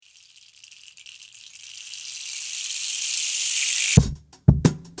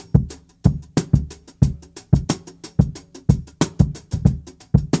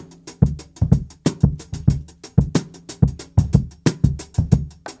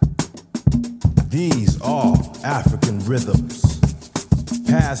These are African rhythms,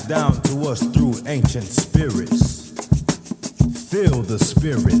 passed down to us through ancient spirits. Feel the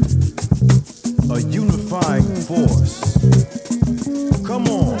spirit, a unifying force. Come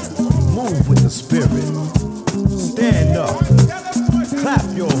on, move with the spirit. Stand up, clap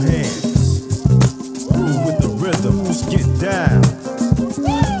your hands. Groove with the rhythms, get down,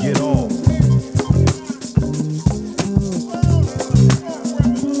 get off.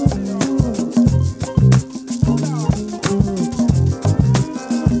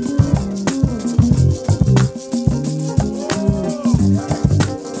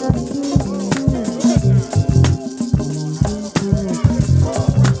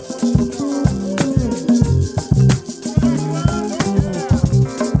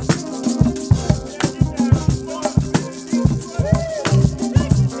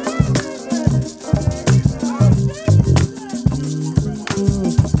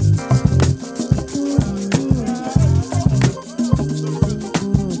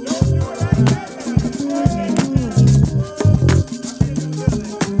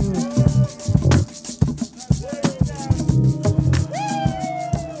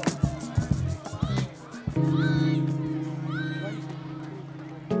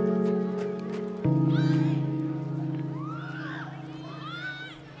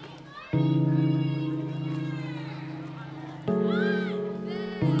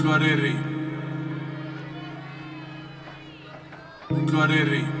 ReRe.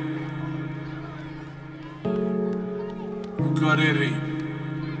 ReRe. ReRe. ReRe.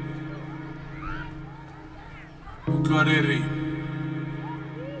 ReRe.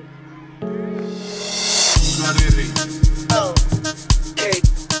 Oh, hey,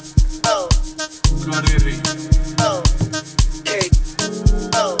 oh, ReRe. oh, hey,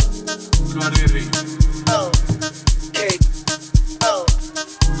 oh, ReRe. oh, hey, oh, ReRe. oh, hey, oh,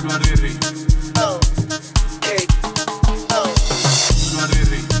 ReRe. oh, hey, oh, ReRe. oh, hey, oh,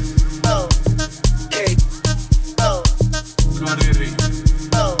 ReRe. oh, hey, oh, ReRe.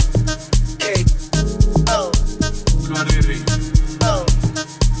 oh, hey, oh. ReRe. ReRe. ReRe.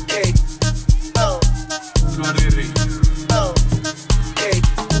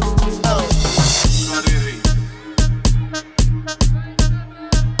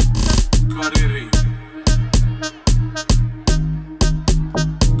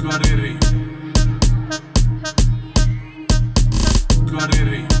 ReRe. ReRe. ReRe. ReRe. ReRe.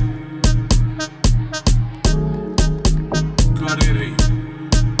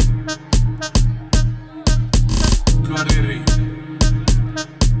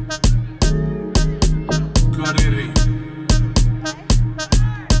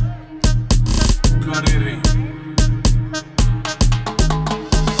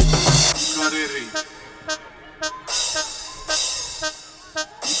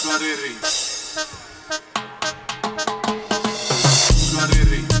 ReRe. ReRe. Oh, hey, oh,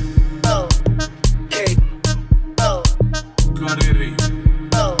 ReRe. oh, hey, oh, ReRe.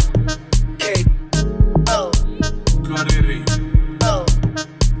 oh, hey, oh, ReRe. oh, hey, oh, ReRe. oh,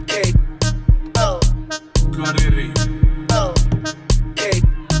 hey, oh, ReRe. oh, hey,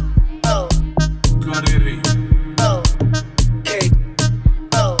 oh, ReRe. oh, hey,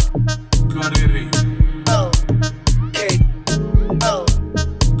 oh, ReRe. oh, hey, oh,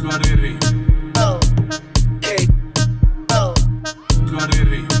 ReRe. oh, hey, oh,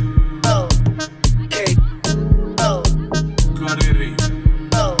 ReRe.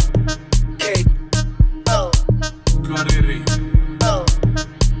 oh, hey, oh. ReRe.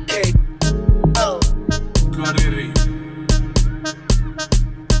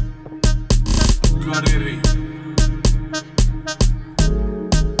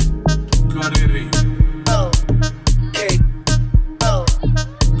 ReRe. ReRe. Oh, hey, oh,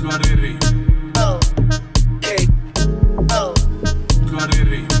 ReRe. oh, hey, oh,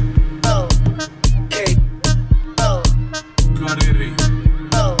 ReRe. oh, hey, oh, ReRe.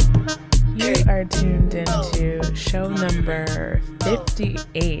 oh. You are tuned into show number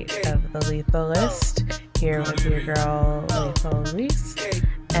 58 of the Lethal List, here with your girl, Lethal Reese.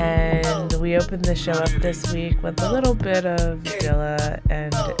 And we opened the show up this week with a little bit of Dilla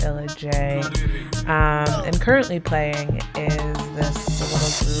and Illa J. And currently playing is this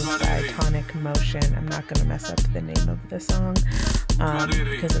little group by TonicMotion. I'm not going to mess up the name of the song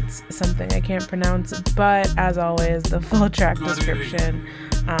because it's something I can't pronounce. But as always, the full track description,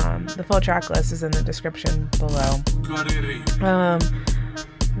 the full track list is in the description below.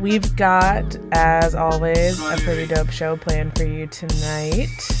 We've got, as always, a pretty dope show planned for you tonight,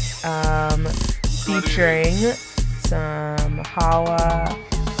 featuring some HAWA,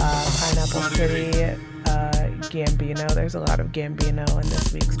 pineappleCITI, Gambino. There's a lot of Gambino in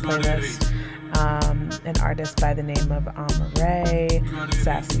this week's playlist. an artist by the name of Amare,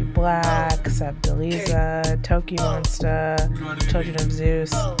 Sassy Black, Sebdeliza, Toki Monster, Children of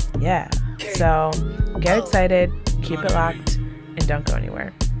Zeus. Yeah. So get excited, keep it locked, and don't go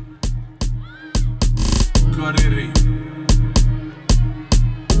anywhere. ReRe.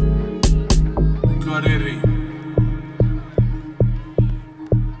 ReRe.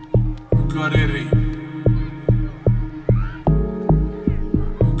 ReRe.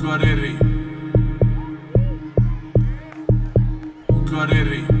 ReRe.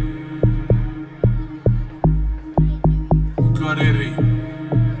 ReRe.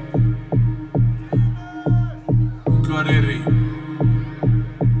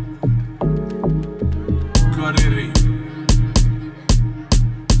 ReRe.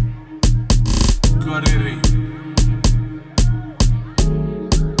 ReRe.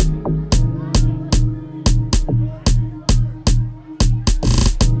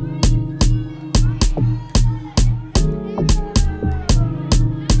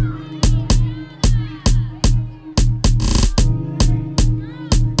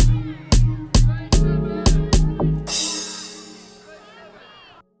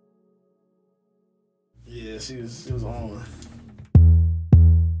 Yeah, she was on.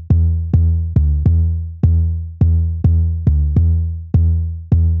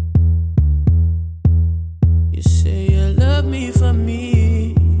 You say you love me for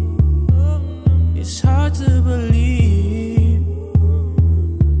me. It's hard to believe.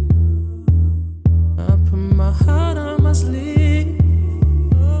 I put my heart on my sleeve.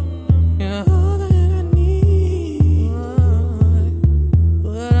 You're all that I need.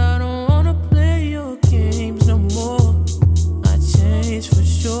 But I don't wanna play your games no more. I changed for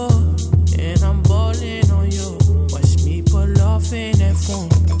sure. And I'm balling on you. Watch me pull off in that phone.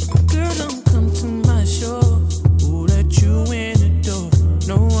 Girl, don't come to my show. Who let you in the door?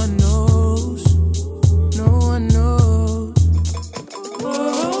 No one knows. No one knows.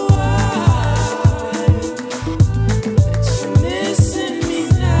 Oh, why that you're missing me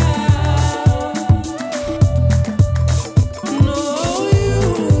now? No, you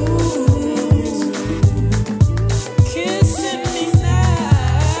kissing me now.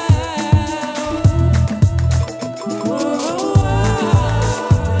 Oh, why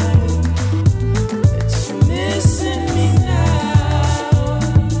that you're missing me now?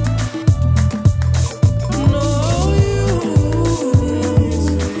 No, you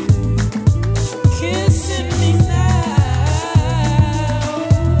kissing me now.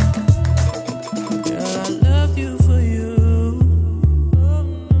 Girl, I love you for you.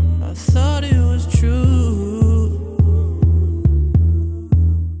 I thought it was true.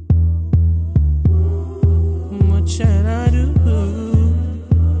 What should I do?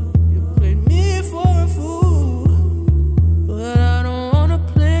 You played me for a fool. But I don't wanna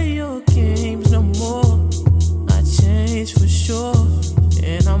play your games no more. I changed for sure.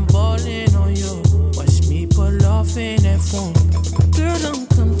 And I'm balling on you. Watch me pull off in that phone. Girl, don't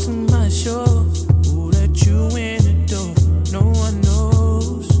come to my show. Who let you in the door? No one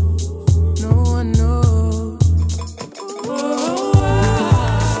knows. No one knows. Oh,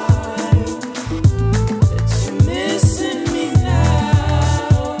 why that you're missing me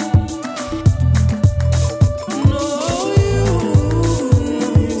now? No, you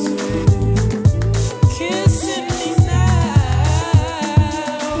kissing me now.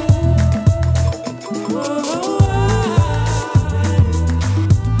 Oh, why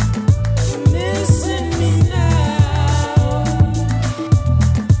you're missing me now?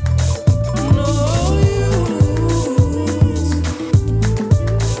 No, you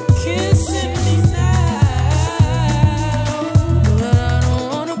kissing me now. But I don't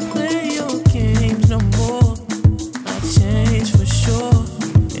wanna play your games no more. I changed for sure.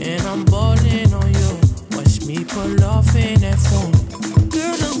 And I'm balling on you. Watch me pull off in that phone.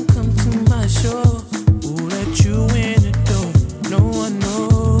 Girl, don't come to my show. Who let you in the door? No one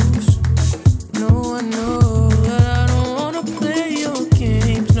knows. No one knows. But I don't wanna play your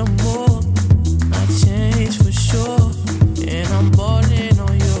games no more. I changed for sure. And I'm balling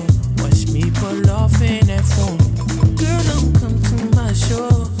on you. Watch me pull off in that phone. Girl, don't come to my show.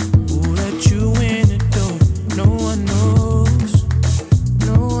 Who let you in the door? No one knows.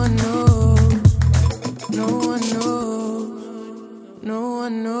 No one knows. No one knows. No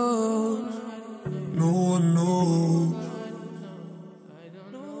one knows. No one knows.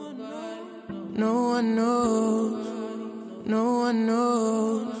 No one knows. No one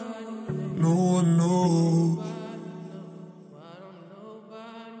knows. No one knows.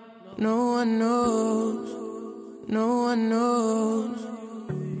 No one knows. No one knows.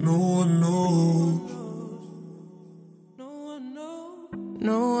 No one knows. No one knows.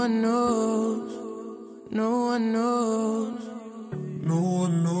 No one knows. No one knows. No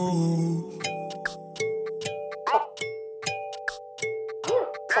one knows.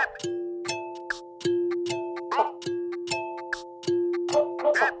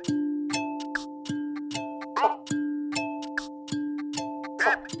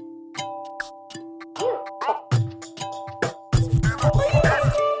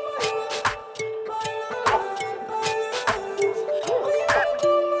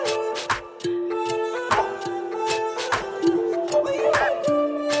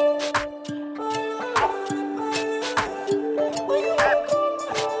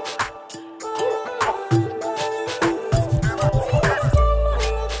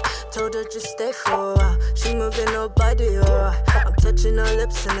 Told her just stay for a while. She moving her body alright. I'm touching her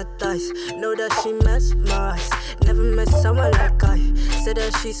lips and her thighs. Know that she mesmerized. Never met someone like I. Said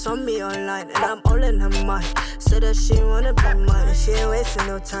that she saw me online and I'm all in her mind. Said that she wanna be mine. She ain't wasting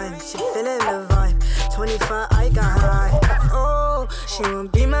no time. She feeling the vibe. 25, I got her eye. Oh, she wanna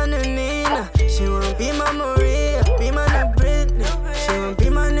be my new Nina. She wanna be my Maria. Be my new Britney. She wanna be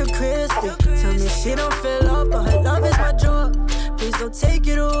my new Christy. Tell me she don't feel love, but her love is my joy. Please don't take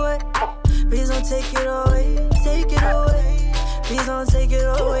it away. Please don't take it away. Take it away. Please don't take it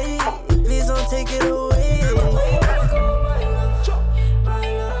away. Please don't take it away.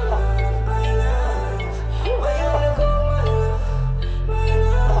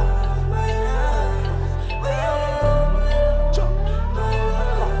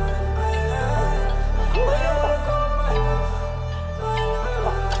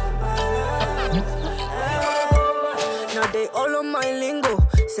 They all on my lingo.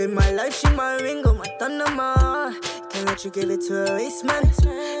 Say my life, she my ringo. My thunder, my heart. Can't let you give it to a waste, man.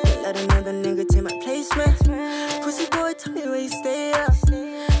 Can't let another nigga take my place, man. Pussy boy, tell me where you stay at.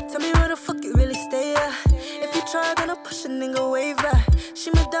 Tell me where the fuck you really stay at. If you try, gonna push a nigga way back.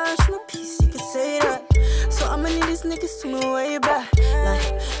 She my dime, she my piece, you can say that. So I'ma need these niggas to move way back.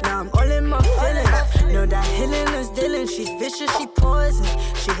 Like, now I'm all in my feelings. Know that healing is dealing. She's vicious, she poison.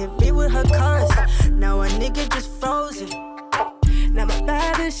 She hit me with her cars. Now a nigga just frozen. Now my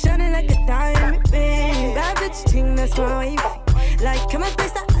bad bitch shining like a diamond, babe. Bad bitch ting, that's my wife. Like, come and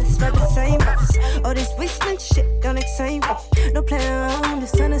place that ass by the same. All this wasteland shit don't excite me. No playing around,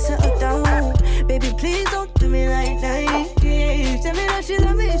 it's time to settle down. Baby, please don't do me like that. Tell me that she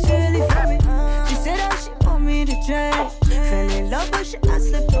love me, she really for me. She said that she want me to try. Fell in love, but she not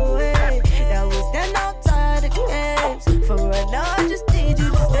slipped away. That was then outside the games. For right now, I just need you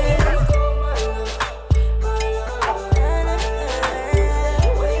to stay.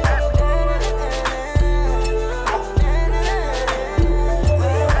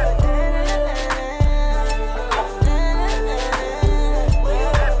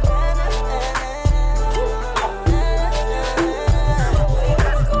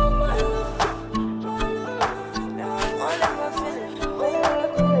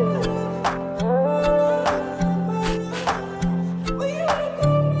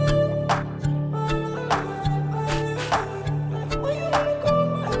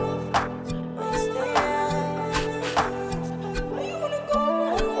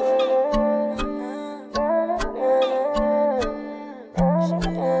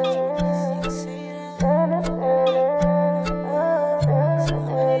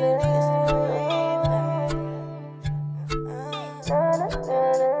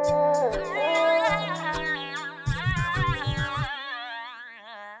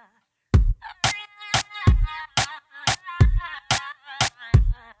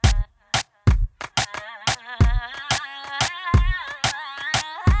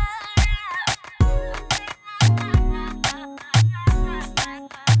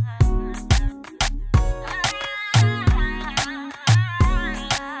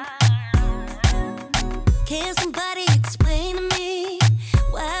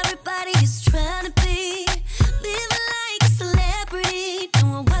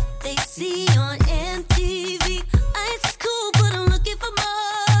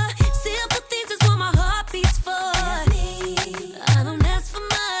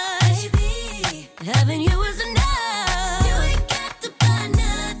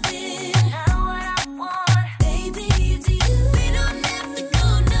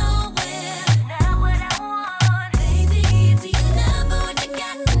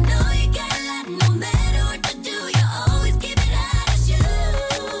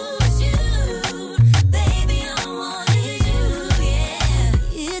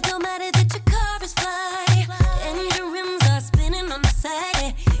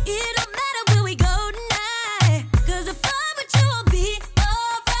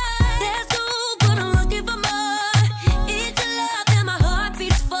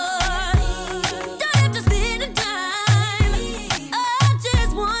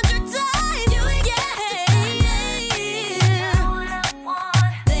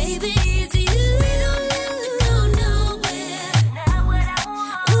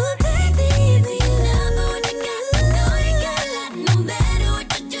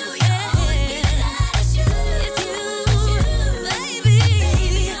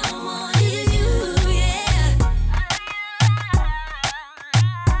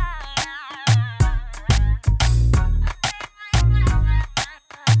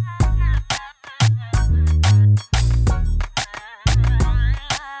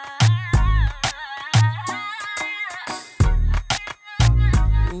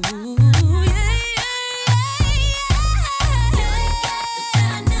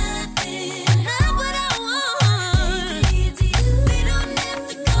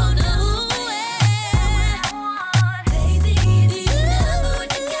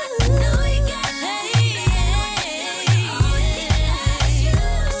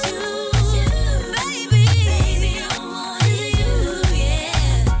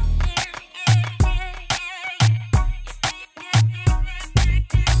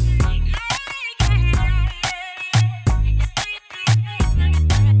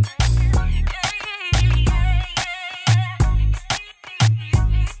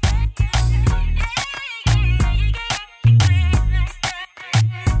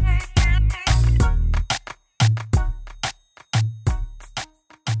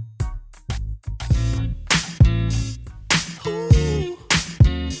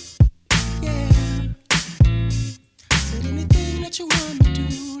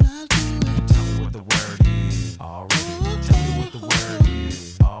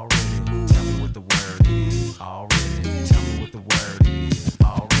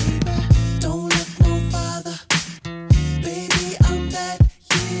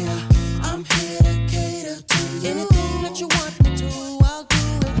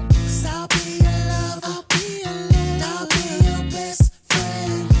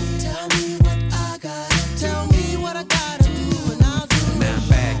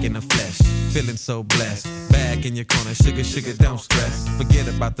 feeling so blessed. Back in your corner, sugar, sugar, don't stress. Forget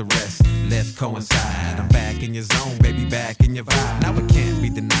about the rest, let's coincide. I'm back in your zone, baby, back in your vibe. Now it can't be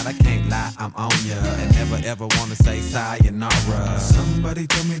denied, I can't lie, I'm on ya. And never ever wanna say sayonara. Somebody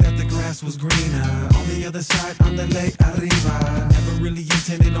told me that the grass was greener on the other side, on the lake arriba. Never really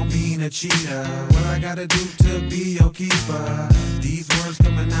intended on being a cheater. What I gotta do to be your keeper? These words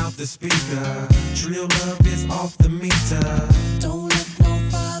coming out the speaker. Trill love is off the meter. Don't look no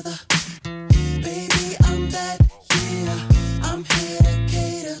farther, baby, I'm that, yeah. I'm here to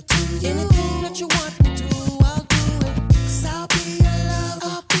cater to you. Anything that you want me to, I'll do it. 'Cause I'll be your lover,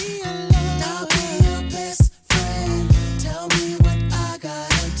 I'll be your lover, I'll be your best friend. Tell me what I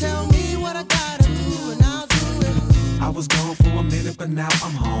gotta, tell me what I gotta do, and I'll do it. I was gone for a minute, but now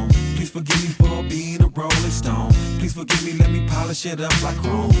I'm home. Please forgive me for being a rolling stone. Please forgive me, let me polish it up like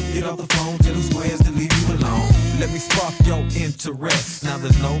chrome. Get off the phone, tell them squares to leave you alone. Let me spark your interest. Now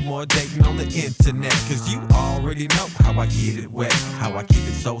there's no more dating on the internet. 'Cause you already know how I get it wet. How I keep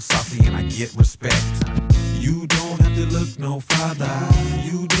it so saucy and I get respect. You don't have to look no farther.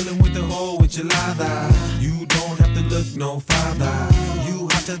 You dealing with the whole enchilada. You don't have to look no farther. You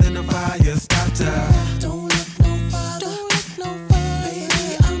hotter than a fire starter. Don't look no farther, don't look no farther.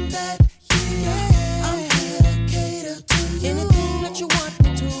 Baby, I'm that, yeah. I'm here to cater to you. Anything that you want me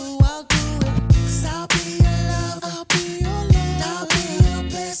to, I'll do it. 'Cause I'll be your lover, I'll be your lover, I'll be your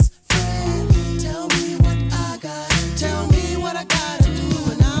best friend. Tell me what I gotta, tell me what I gotta do,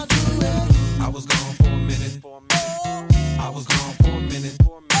 and I'll do it. I was gone for a minute. I was gone for a minute.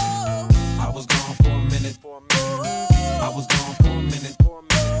 I was gone for a minute. I was gone for a minute.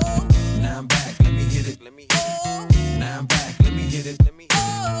 Now I'm back, let me hit it. Now I'm back, let me hit it.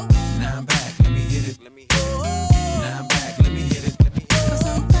 Now I'm back, let me hit it. Now I'm back, let me hit it. 'Cause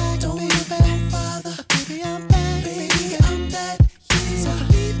I'm back, don't look no farther. Baby, I'm back, baby, I'm that, yeah. So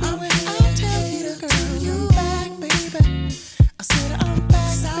believe me when I tell you, girl, you back, baby. I said I'm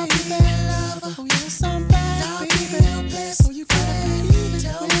back, I'll be your lover. Oh yes, I'm back, I'll be your best. So you gotta believe it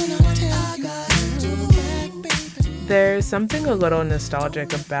when I tell you, I'm back, baby. There's something a little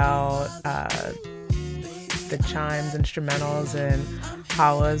nostalgic about the chimes instrumentals in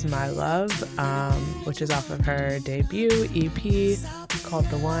HAWA's My Love, which is off of her debut EP called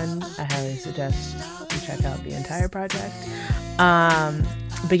The One. I highly suggest you check out the entire project.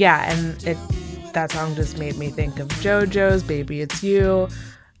 But yeah, and that song just made me think of JoJo's Baby It's You,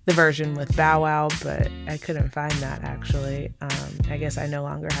 the version with Bow Wow, but I couldn't find that actually. I guess I no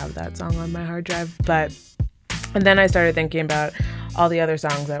longer have that song on my hard drive, and then I started thinking about all the other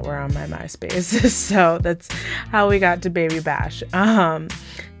songs that were on my MySpace. So that's how we got to Baby Bash.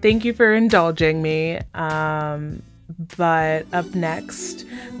 Thank you for indulging me. But up next,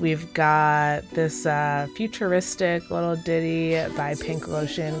 we've got this futuristic little ditty by Pink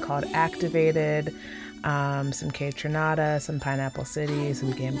Lotion called Activated. Some KAYTRANADA, some pineappleCITI,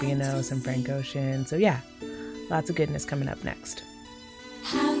 some Gambino, some Frank Ocean. So yeah, lots of goodness coming up next.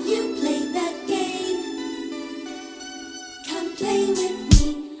 How you play that game? Come play with me.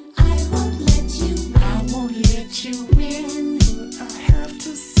 I won't let you win. I won't let you win. I have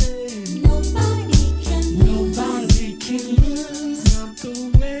to say, Nobody can lose. nobody can lose. Not the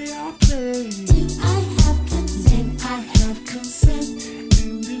way I play. Do I have consent? I have consent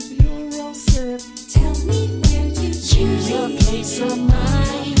in the space of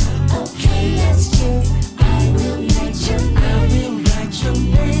mine. Okay, let's do. I will write your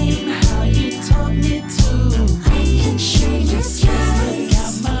name. How you taught me to. I can show you skies.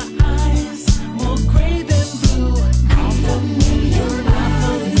 Got my eyes more gray than blue. I familiarize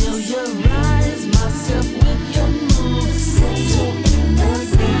myself with your moves. Settle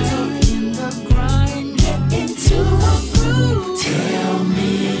in the grind. Get into a groove. Tell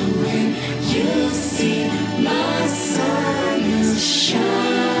me when you see my sun is shining.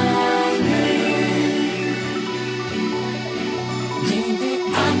 Baby,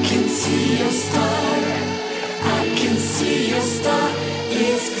 I can see your star. I can see your star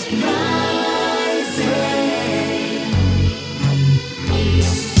is rising.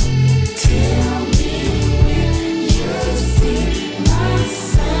 Tell me when you see my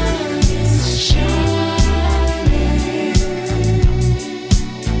sun is shining.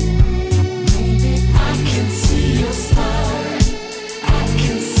 Baby, I can see your star. I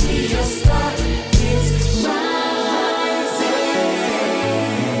can see your star is rising.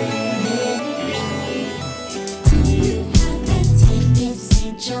 Do you have that tickets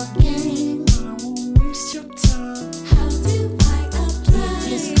in your game? I won't waste your time. How do I apply?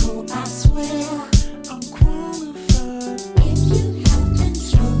 It's cool, I swear. I'm qualified. If you haven't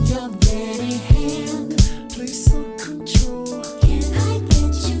shown your very hand, place some control. Can I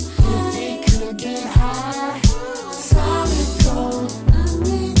get you high? They could get high. Solid gold. I'm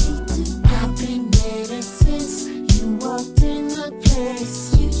ready to. I've been ready since you walked in the place.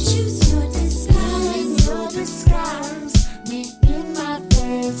 You choose your disguise. Me in my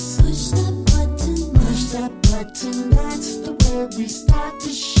face.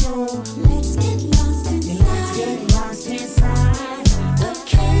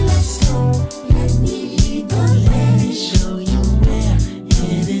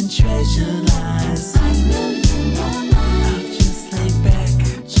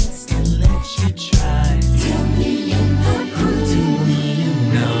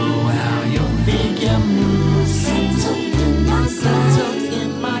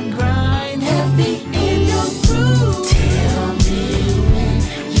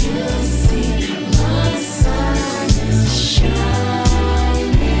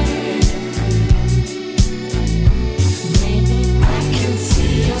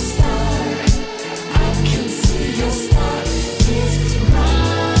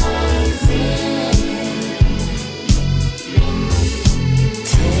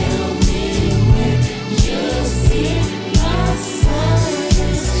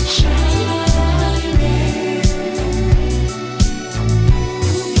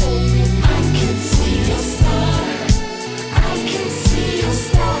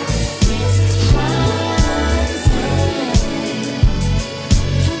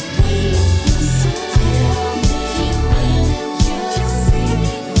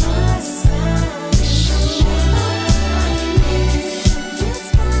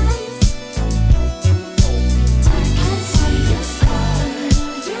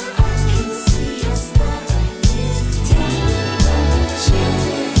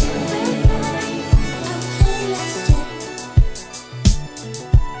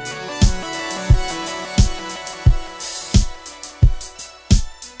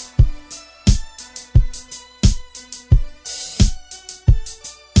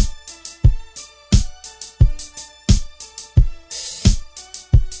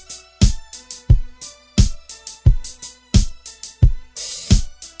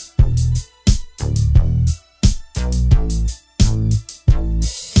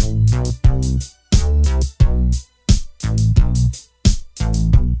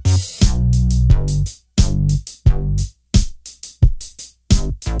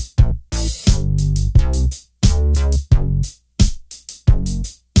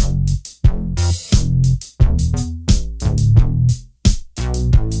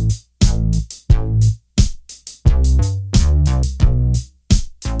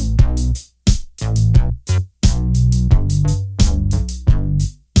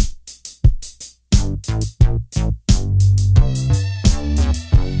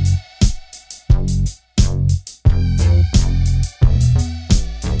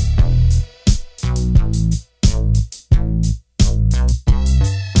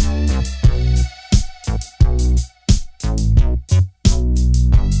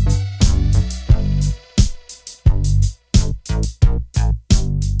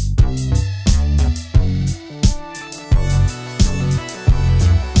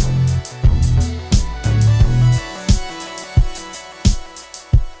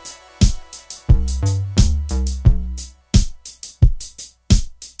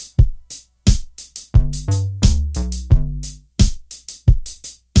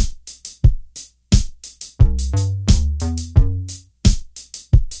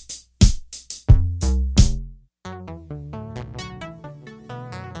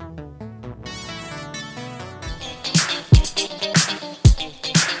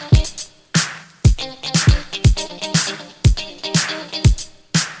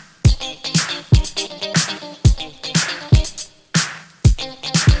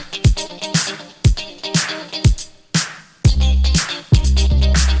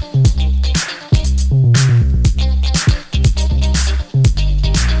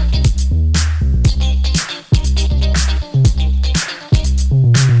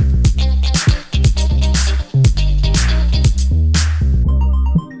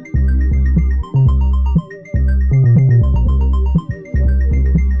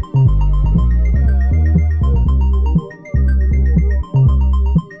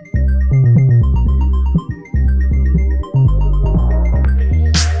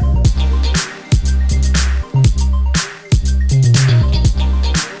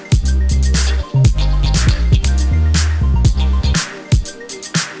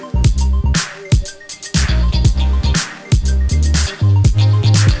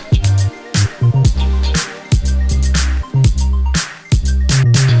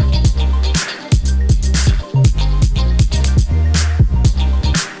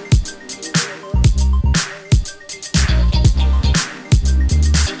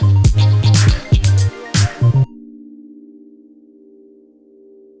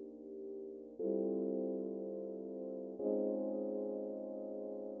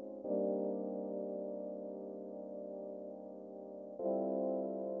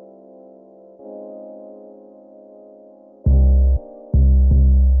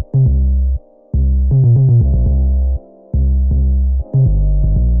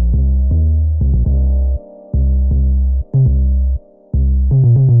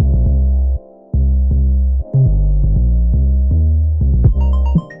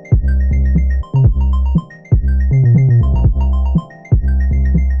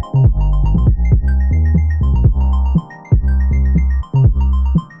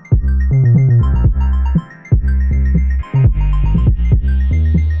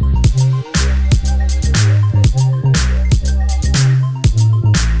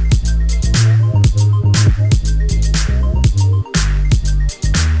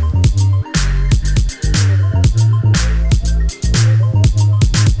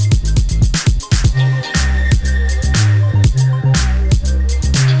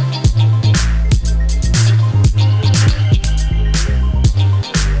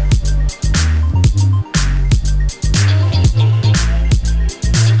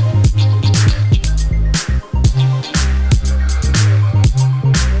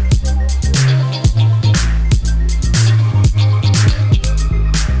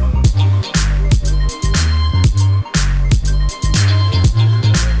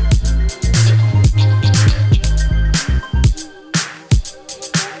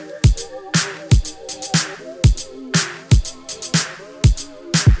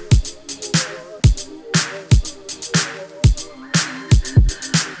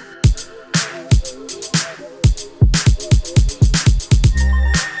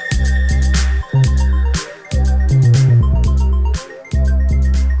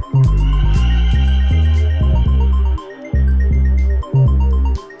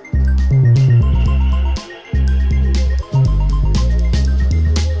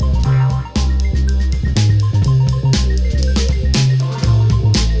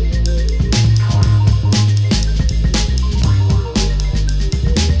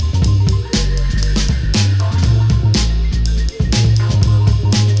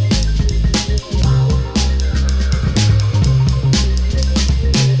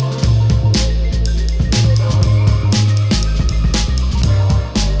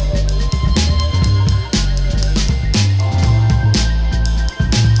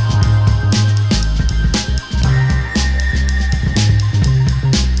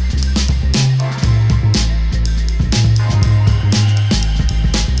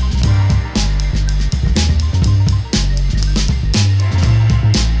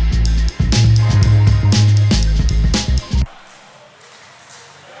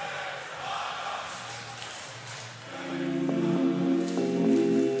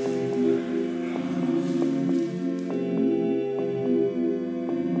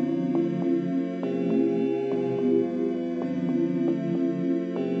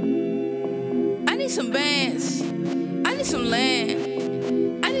 need some bands. I need some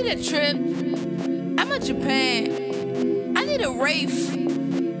land. I need a trip. I'm at Japan. I need a Wraith.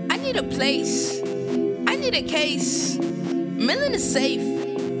 I need a place. I need a case. Million is safe.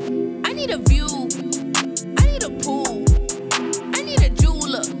 I need a view. I need a pool. I need a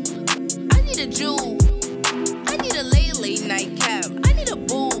jeweler. I need a jewel. I need a late nightcap. I need a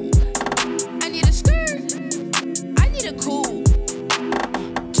boo. I need a skirt. I need a cool.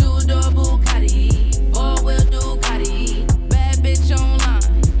 Two-door Bugatti. Four-wheel Ducati. Bad bitch online.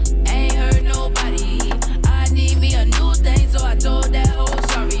 Ain't heard nobody. I need me a new thing, so I told that hoe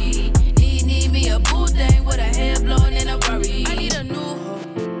sorry. Need me a boo thing with a head blown in a worry. I need a new hoe.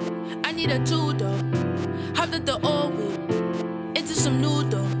 I need a two-door. Hopped at the old whip. Into some new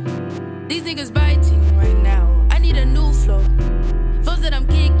door. These niggas biting right now. I need a new flow. Flows that I'm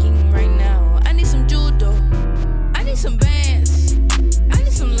kicking right now. I need some judo. I need some bands. I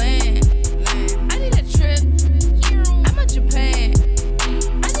need some land. I need a trip. I'm at Japan.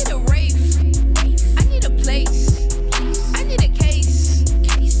 I need a Wraith. I need a place. I need a case.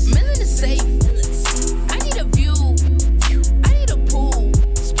 Million is safe. I need a view. I need a pool.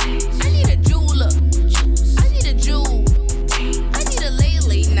 I need a jeweler. I need a jewel. I need a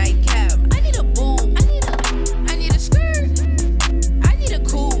late nightcap. I need a boo. I need a skirt. I need a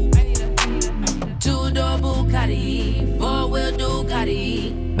cool. Two-door Bugatti. Four-wheel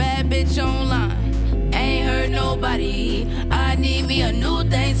Ducati. Bad bitch online. Ain't heard nobody. I need me a new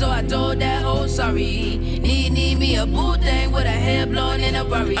thing, so I told that hoe sorry. Need me a boo thing with a head blown in a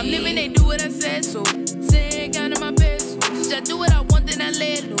worry. I'm living, they do what I said so. Say out of my pesos. Just do what I want, then I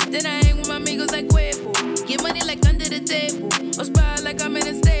let loose. Then I hang with my amigos like Cuevo. Get money like under the table. Or spy like I'm in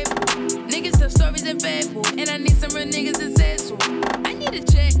a staple. Niggas tell stories in fable. And I need some real niggas that said so. I need a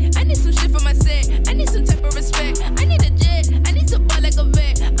check. I need some shit for my set. I need some type of respect. I need a jet. I need to buy like a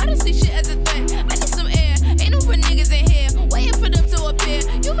vet. I don't see shit as a threat. I need some air. Ain't no real niggas in here. Waiting for them to appear.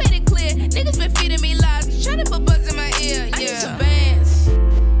 You made it clear. Niggas been feeding me lies. Trying to put buzz in my ear. I need some bands.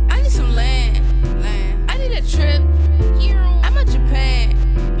 I need some land. I need a trip. I'm at Japan.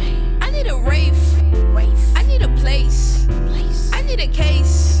 I need a Wraith. I need a place. I need a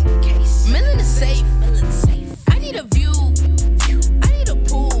case. Million is safe. I need a view. I need a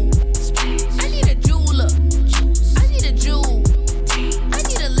pool. I need a jeweler. I need a jewel. I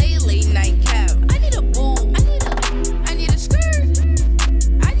need a late nightcap. I need a boo. I need a skirt.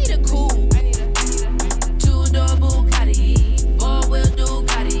 I need a cool. Two-door Bugatti. Four-wheel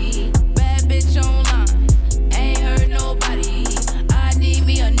Ducati. Bad bitch online. Ain't heard nobody. I need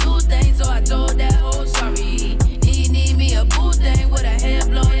me a new thing, so I told that hoe sorry. Need me a boo thing with a head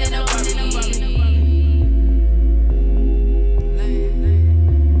blown in a worry.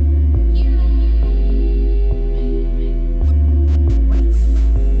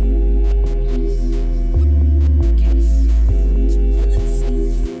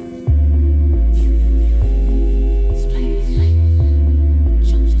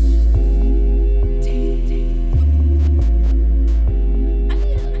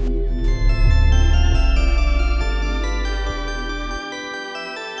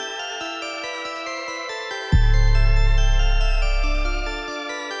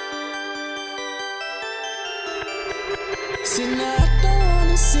 See, now I don't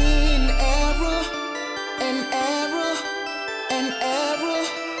wanna see an error, an error, an error.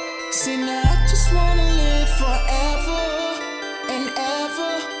 See, now I just wanna live forever and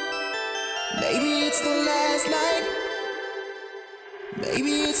ever. Maybe it's the last night.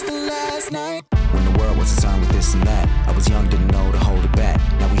 Maybe it's the last night. When the world was a sign with this and that, I was young, didn't know to hold it back.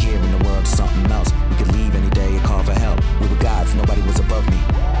 Now we here in the world is something else. We could leave any day and call for help. We were gods, nobody was above me.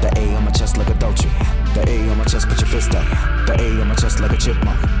 The A on my chest like a Dolce. The A on my chest, put your fist up. The A on my chest like a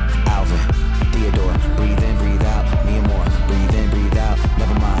chipmunk. Alvin, Theodore, breathe in, breathe out. Me and more, breathe in, breathe out.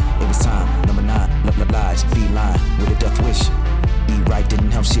 Never mind, it was time. Number 9, lies, feline with a death wish. Eat right,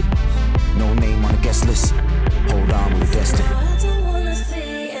 didn't help shit. No name on the guest list. Hold on with the destiny. I don't wanna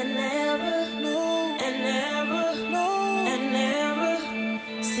see an error, an error, an error.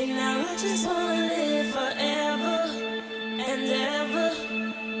 See, now I just wanna live forever and ever.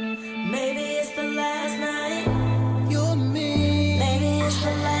 Maybe it's the last night. You're me. Maybe it's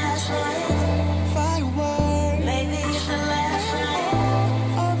the last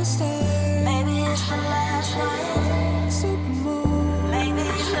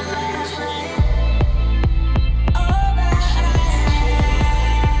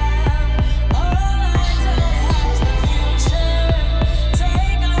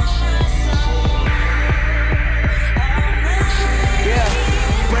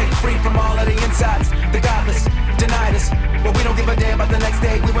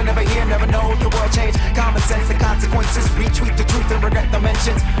never know the world change. Common sense, the consequences. Retweet the truth and regret the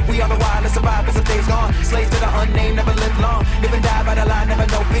mentions. We are the wildest survivors of days gone. Slaves to the unnamed, never live long. Live and die by the line, never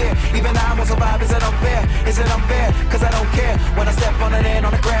know fear. Even I will survive, is it unfair? Is it unfair? Cause I don't care when I step on it and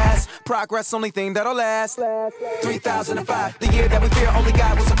on the grass. Progress, only thing that'll last. 3005, the year that we fear, only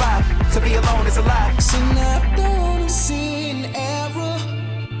God will survive. To be alone is a lie. See, I don't wanna see an error,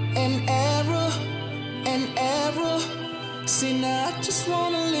 an error, an error. See, now I just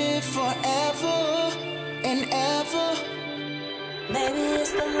wanna live forever and ever. Maybe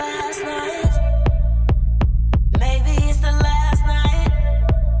it's the last night. Maybe it's the last night.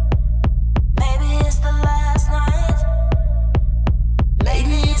 Maybe it's the last night.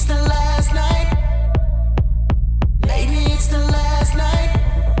 Maybe it's the last night. Maybe it's the last night.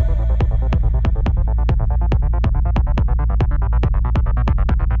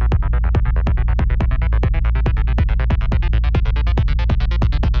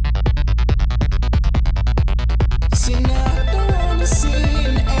 See, now I don't wanna see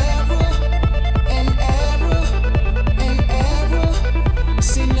an error, an error, an error.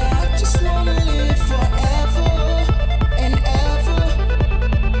 See, now I just wanna live forever and ever.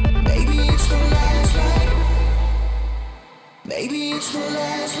 Maybe it's the last night. Maybe it's the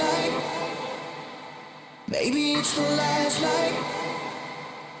last night. Maybe it's the last night.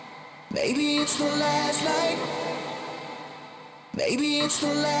 Maybe it's the last night. Maybe it's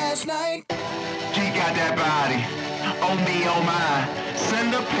the last night. She got that body, oh me, oh my.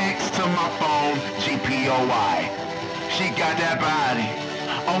 Send the pics to my phone, GPOY. She got that body,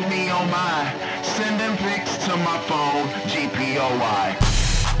 oh me, oh my. Send them pics to my phone, GPOY.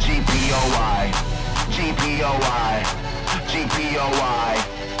 GPOY, GPOY, GPOY,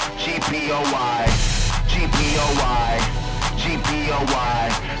 GPOY, GPOY, GPOY.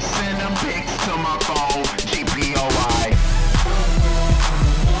 Send them pics to my phone, GPOY.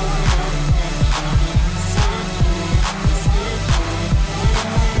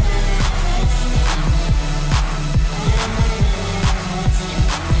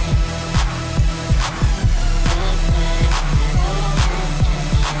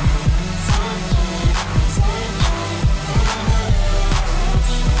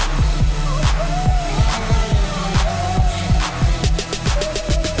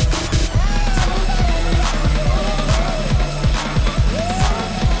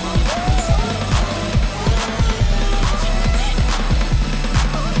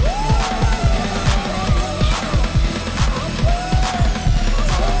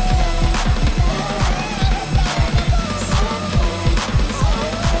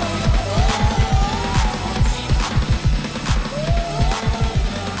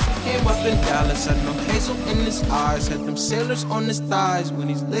 Had them sailors on his thighs when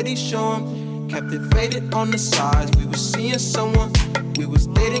these ladies show him. Kept it faded on the sides. We was seeing someone. We was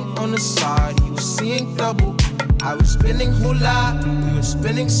dating on the side. He was seeing double. I was spinning hula. We were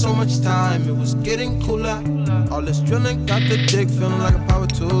spending so much time. It was getting cooler. All this drilling got the dick feeling like a power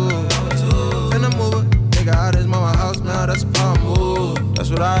tool. Been a mover. Nigga out his mama house now. That's a power move. That's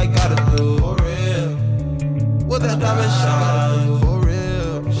what I gotta do. For real. With that diamond shine. For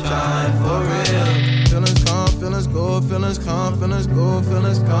real. Shine for real. Feelings calm, feelings go, feelings calm, feelings go,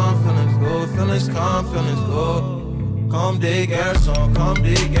 feelings calm, feelings go, feelings calm, feelings go. Comme des garçons, comme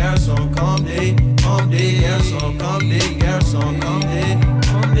des garçons, comme des garçons, comme des garçons, comme des garçons,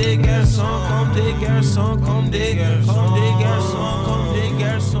 comme des garçons, comme des garçons, comme des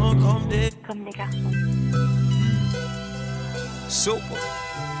garçons, comme des garçons. Super.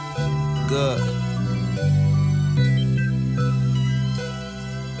 Good.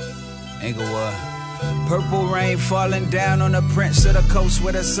 Inglewood. Purple rain falling down on the prince of the coast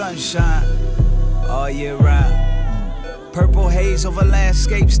where the sun shine all year round. Purple haze over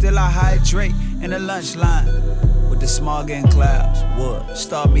landscape, still I hydrate in the lunch line with the smog and clouds. Would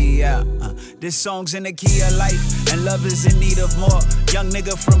start me out. This song's in the key of life, and love is in need of more. Young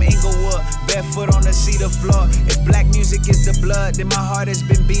nigga from Inglewood, barefoot on the cedar floor. If black music is the blood, then my heart has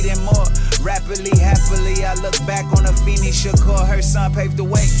been beating more. Rapidly, happily, I look back on a Feeny Shakur. Her son paved the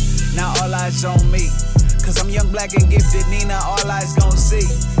way. Now all eyes on me, cause I'm young, black, and gifted. Nina, all eyes gon' see.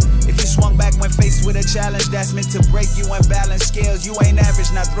 If you swung back when faced with a challenge that's meant to break you and balance scales, you ain't average,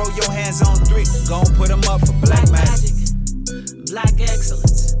 now throw your hands on 3. Gon' put them up for black magic. Black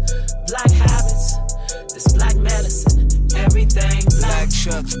excellence, black habits, this black medicine, everything black.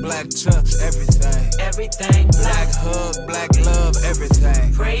 Black chucks, everything. Everything black. Black hug, black love,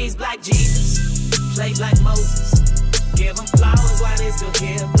 everything. Praise black Jesus, play black Moses. Give them flowers while they still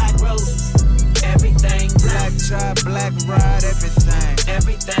give black roses. Everything black tie, black ride, everything.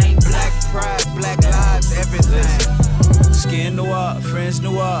 Everything black pride, black lives, everything. Skin noir, friends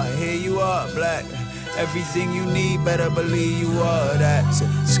noir, here you are, black. Everything you need, better believe you are that.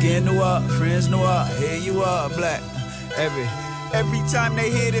 Skin noir, friends noir, here you are, black. Every time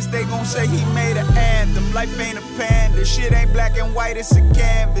they hear this, they gon' say he made an anthem. Life ain't a panda, shit ain't black and white, it's a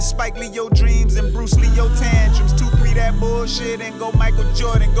canvas. Spike Lee your dreams and Bruce Lee your tantrums. 2-3 that bullshit and go Michael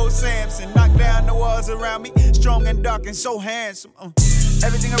Jordan, go Samson. Knock down the walls around me, strong and dark and so handsome.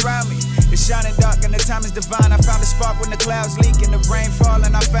 Everything around me is shining dark and the time is divine. I found a spark when the clouds leak and the rain fall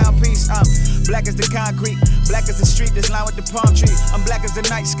and I found peace. Black as the concrete, black as the street that's lined with the palm tree. I'm black as the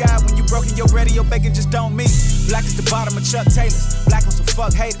night sky when you broken your bread and your bacon just don't meet. Black as the bottom of Chuck Taylor's, black on some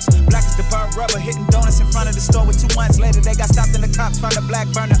fuck haters. Black as the burnt rubber hitting donuts in front of the store with 2 months later they got stopped and the cops found a black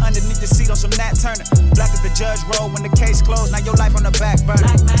burner underneath the seat on some Nat Turner. Black as the judge rolled when the case closed, now your life on the back burner.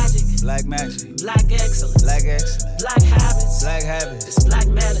 Black magic, black magic, black excellence, black excellence, black habits, black habits. It's black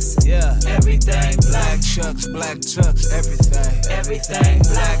medicine, yeah, everything black chucks, black tucks, everything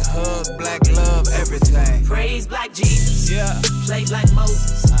black hug, black love, everything. Praise black Jesus, yeah, play like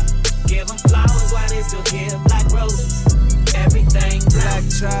Moses, give them flowers while they still give black roses. Everything black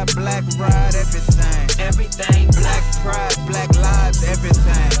tie, black ride, everything black pride, black lives,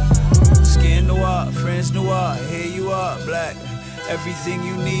 everything. Skin noir, friends noir, here you are, black. Everything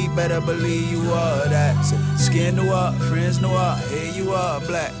you need, better believe you are that. Skin noir, friends noir, here you are,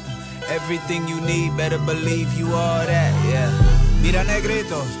 black. Everything you need, better believe you are that, yeah. Mira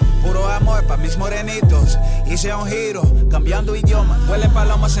negritos, puro amor pa' mis morenitos. Hice un giro, cambiando idioma. Huelen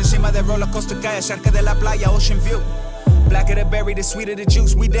palomas encima de roller coaster calle cerca de la playa, ocean view. Blacker the berry, the sweeter the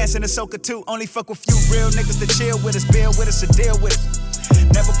juice. We dancing the soca too. Only fuck with few real niggas to chill with us, build with us, or deal with us.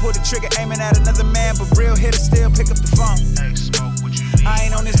 Never pull the trigger aiming at another man, but real hitters still pick up the phone. Hey, smoke what you need. I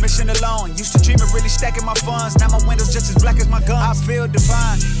ain't on this mission alone. Used to dream of really stacking my funds. Now my windows just as black as my guns. I feel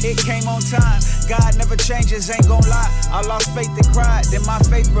divine, it came on time. God never changes, ain't gon' lie. I lost faith and cried, then my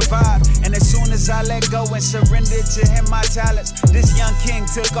faith revived. And as soon as I let go and surrendered to him my talents, this young king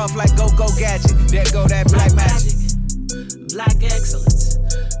took off like go-go gadget. There go that black magic. Black excellence,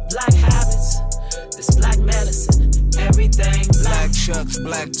 black habits, this black medicine, everything black chucks,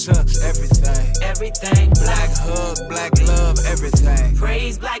 black tucks, everything black hug, black love, everything.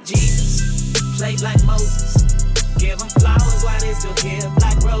 Praise black Jesus, play like Moses, give them flowers while they still give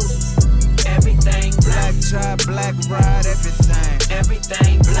black roses. Everything black tie, black ride,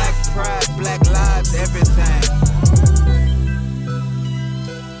 everything black pride, black lives, everything.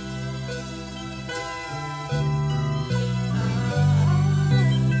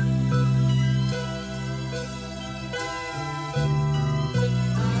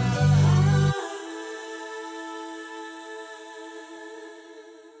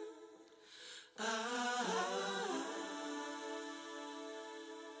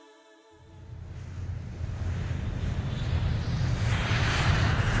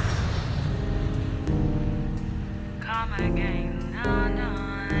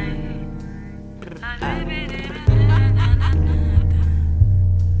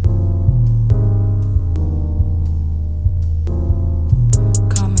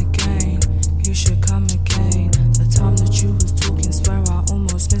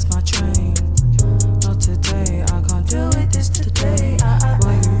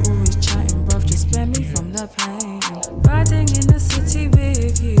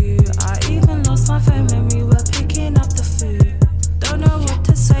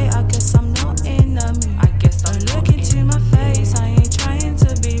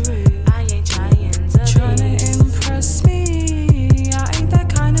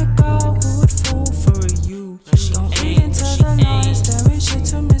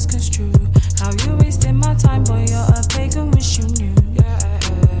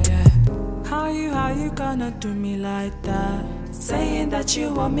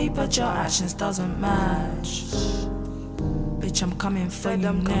 Doesn't match. Bitch, I'm coming for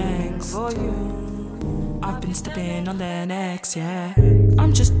you next. I've been stepping on their necks, yeah.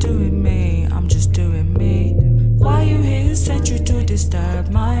 I'm just doing me, Why you here? Who sent you to disturb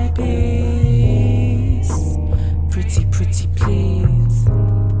my peace? Pretty, please.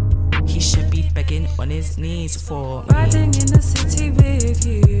 He should be begging on his knees for riding in the city with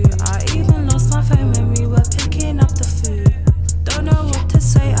you. I even lost my phone when we were picking up the food. Don't know what to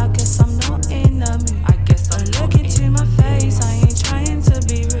say, I guess I'm not in the mood. Don't look into my face, I ain't trying to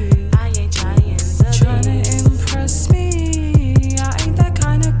be rude. Trying to impress me, I ain't that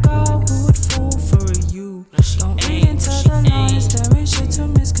kind of girl who would fall for you. Don't read into the lines, there ain't shit to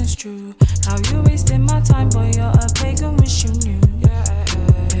misconstrue. How you wasting my time, boy, you're a pagan, wish you knew.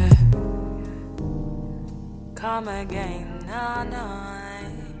 Yeah. Come again, nah.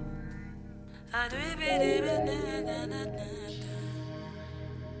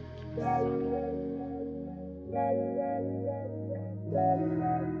 As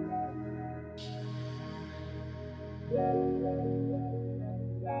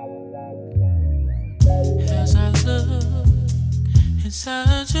I look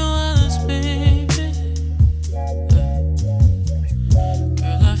inside your eyes, baby,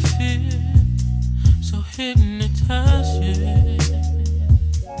 girl, I feel so hypnotized, yeah.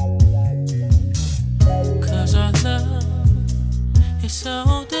 'Cause our love is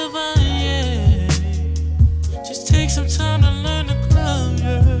so divine, yeah. Just take some time to learn to love,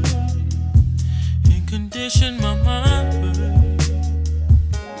 yeah, and condition my mind, baby.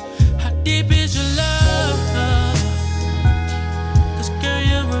 How deep is your love? 'Cause girl,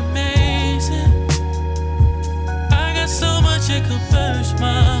 you're amazing. I got so much it could burst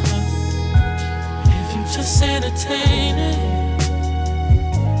my heart if you just entertain it.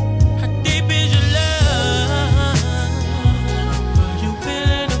 How deep is your love? Are you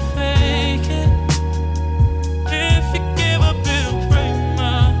willing to fake it? If you give up, it'll break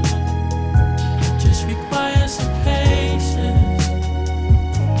my heart. I just require some patience.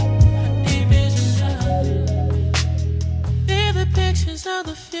 Pictures of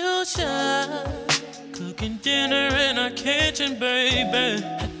the future, cooking dinner in our kitchen, baby.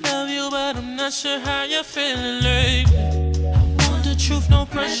 I love you, but I'm not sure how you're feeling lately. I want the truth, no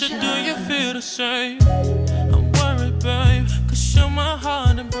pressure. Do you feel the same? I'm worried, babe, 'cause you're my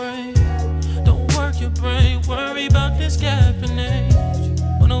heart and brain. Don't work your brain, worry about this gap in age.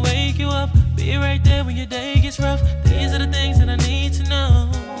 Wanna wake you up, be right there when your day gets rough. These are the things that I need to know.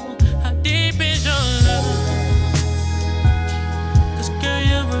 How deep is your love? Girl,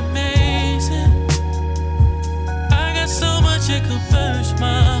 you're amazing. I got so much it could burst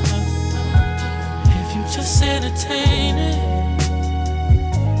my heart if you just entertain it.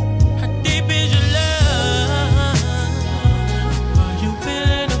 How deep is your love? Are you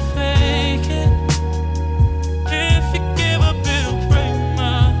willing to fake it? If you give up, it'll break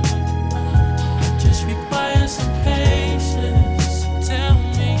my heart. I just require some patience. Tell me.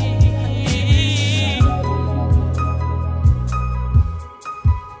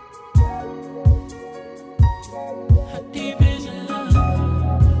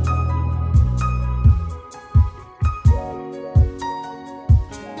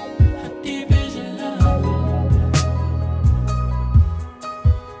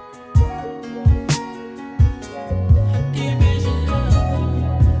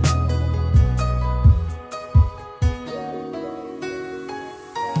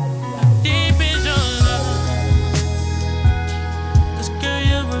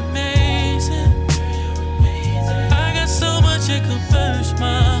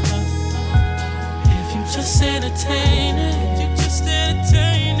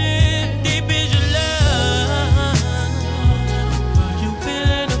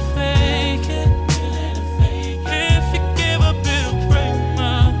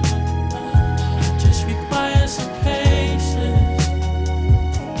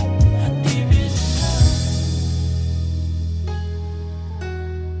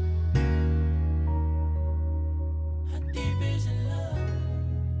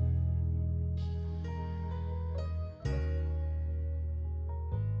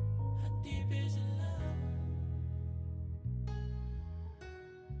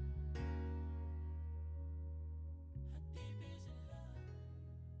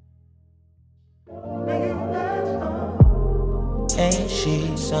 Ain't she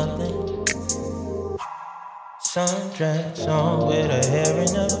something? Sundress on with her hair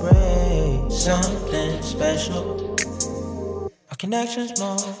in a braid. Something special. Our connection's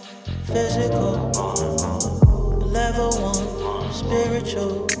more physical. Level 1,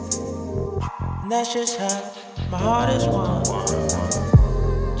 spiritual. And that's just how my heart is won.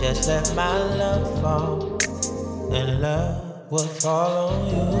 Just let my love fall, and love will fall on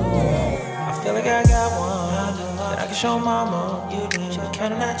you. I feel like I got one that I can show mama. She be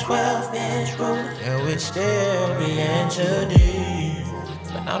counting that 12-inch ruler, and we still be in too deep.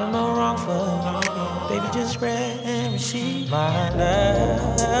 But I don't know wrong for, baby, just spread and receive my love.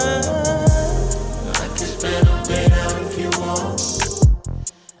 I can spend a bit out if you want.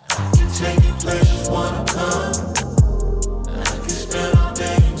 I can take you places wanna come. I can spend all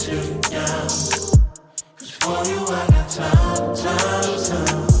day until you down. 'Cause for you I got time.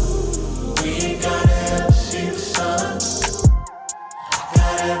 We ain't gotta ever see the sun. I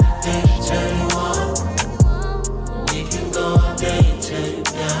got everything to turn you on. We can go all day until you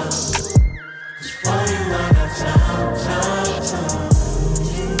down. 'Cause for you I got time.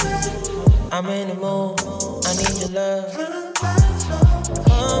 I'm in the mood, I need your love.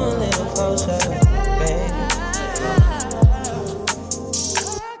 Come a little closer, baby.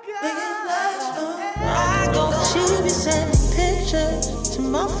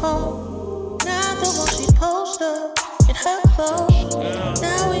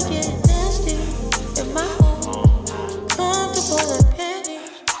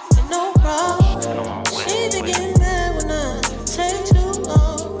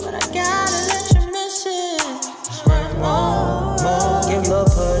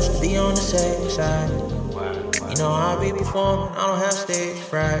 be on the safe side. You know I'll be performing, I don't have stage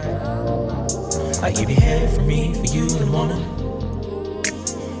fright. Like if you headed for me, for you in the morning,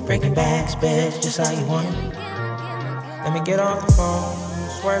 breaking backs, beds, just how you want it. Let me get off the phone,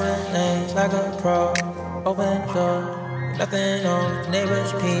 swerving lanes like a pro. Open the door, nothing on,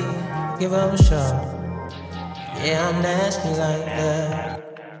 neighbors peek, give up a shot. Yeah, I'm nasty like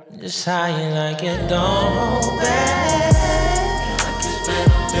that, just how you like it, don't hold back. I can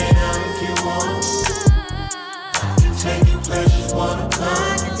spend all day down if you want. I can take you places, wanna come.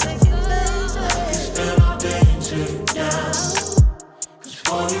 I can spend all day until you down. Cause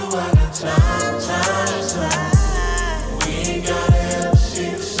for you I got time. We ain't gotta ever see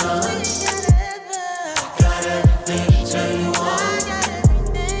the sun. Got everything to turn you on.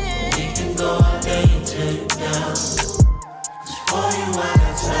 We can go all day until you down. Cause for you I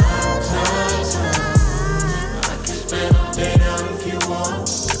got time. I can spend all day down if you want.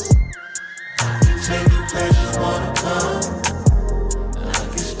 I can take you places, wanna come. I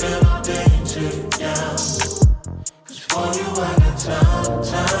can spend all day until you down. Cause for you I got time.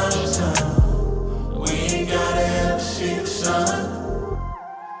 We ain't gotta ever see the sun.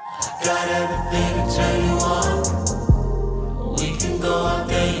 Got everything to turn you on. We can go all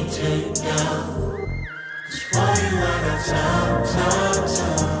day until you down. Cause for you I got time.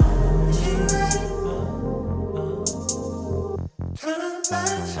 Turn the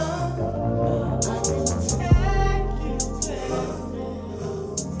lights on. I can take you places.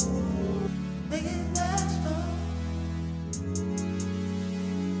 Make it last long.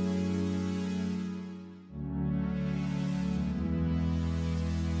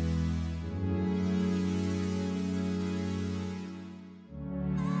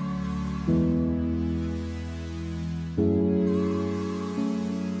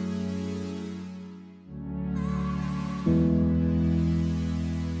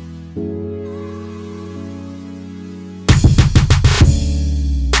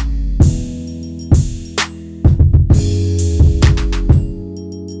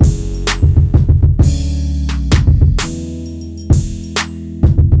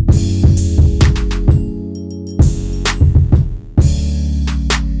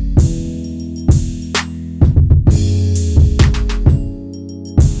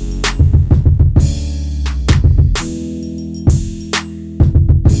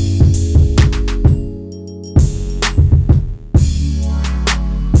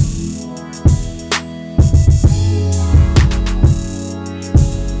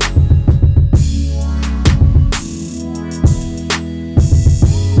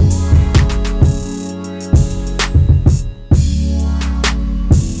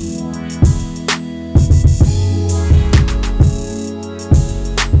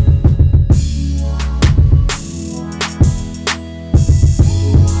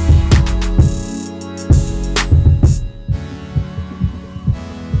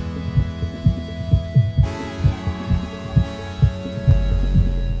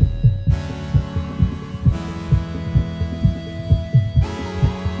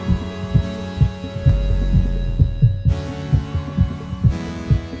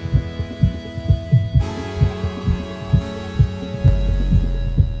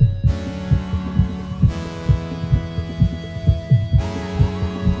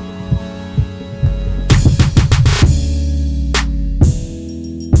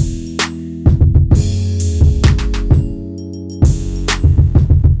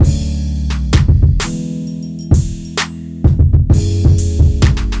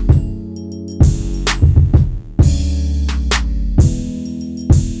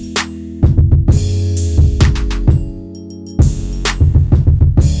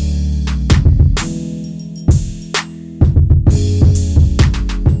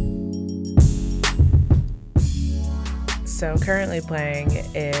 So currently playing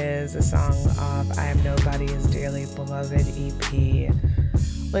is a song off I Am Nobodi's Dearly Beloved EP,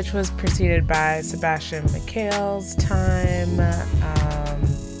 which was preceded by Sebastian Mikael's Time,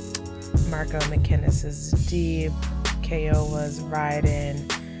 Marco McKinnis's Deep, KAYTRANADA's Ridin,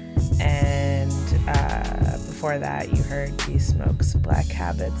 and before that you heard D-Smoke's Black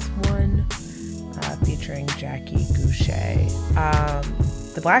Habits 1, featuring Jackie Gouche.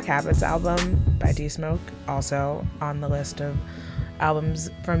 The Black Habits album by D-Smoke, also on the list of albums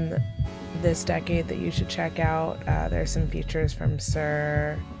from this decade that you should check out. There's some features from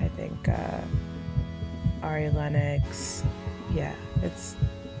Sir, I think Ari Lennox. Yeah, it's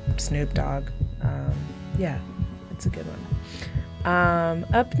Snoop Dogg. Yeah, it's a good one.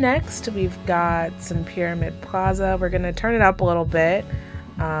 Up next, we've got some Pyramid Plaza. We're going to turn it up a little bit.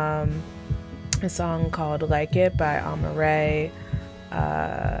 A song called Like It by Ray.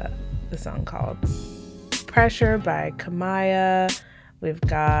 the song called? Pressure by Kamaya. We've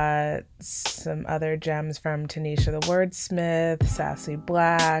got some other gems from Tanisha the Wordsmith, Sassy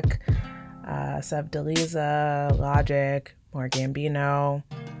Black, Sub Deliza, Logic, more Gambino.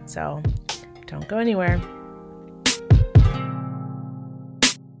 So don't go anywhere.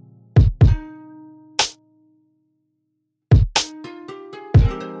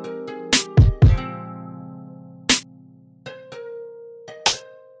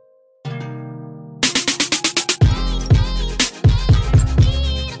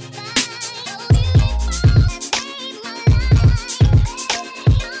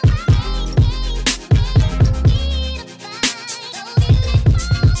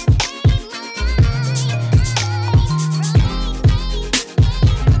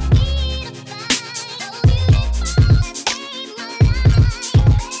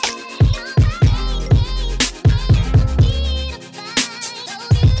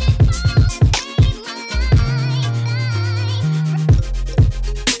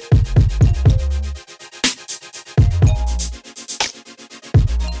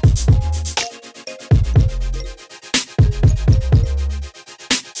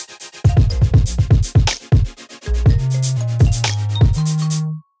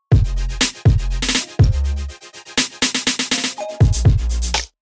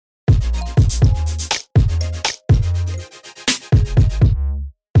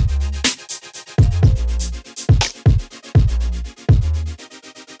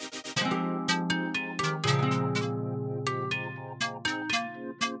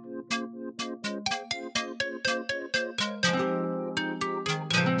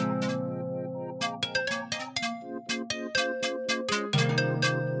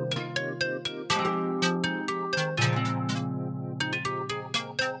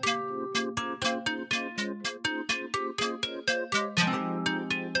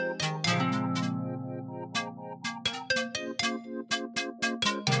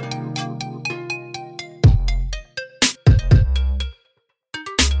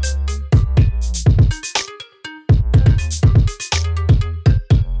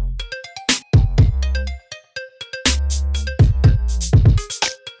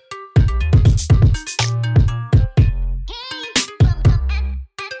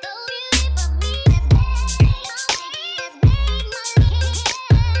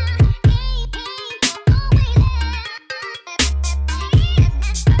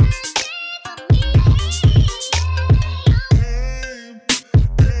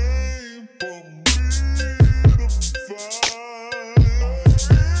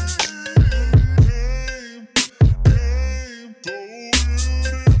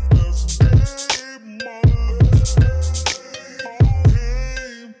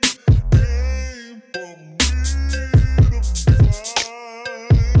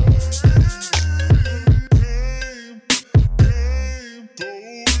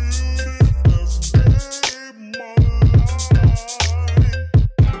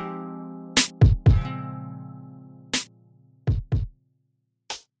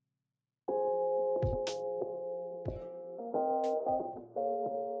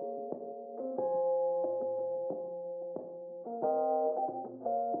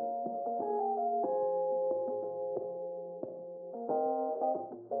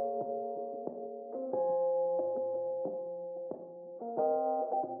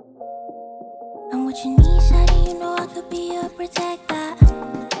 I'm what you need, shawty, you know I could be your protector.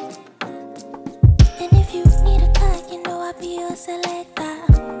 And if you need a cut, you know I'll be your selector.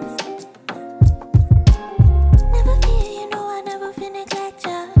 Never fear, you know I never feel neglect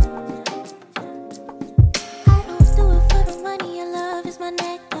ya. I don't do it for the money, your love is my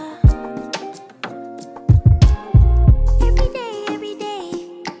nectar. Every day,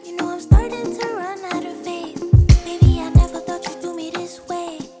 you know I'm starting to run out of faith. Baby, I never thought you'd do me this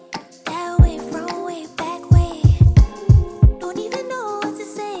way. That way, from way back way. Don't even know what to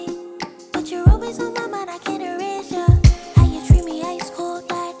say, but you're always on my mind, I can't erase ya. How you treat me ice cold,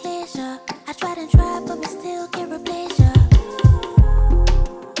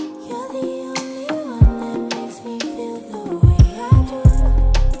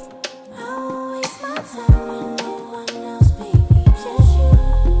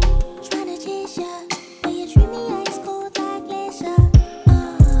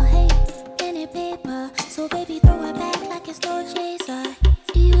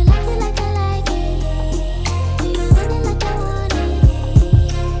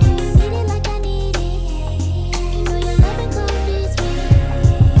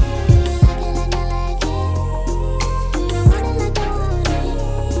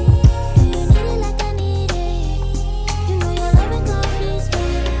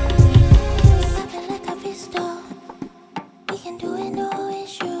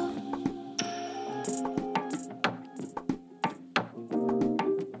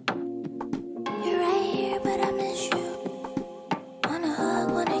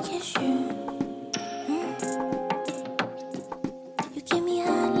 miss you. You keep me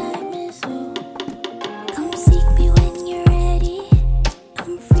high like missile. Come seek me when you're ready.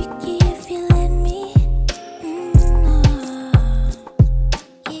 I'm freaky if you let me.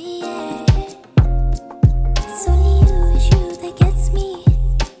 Yeah. It's only you, it's you that gets me.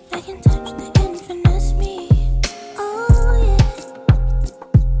 That can touch, that can finesse me. Oh yeah.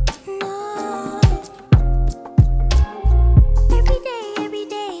 No. Every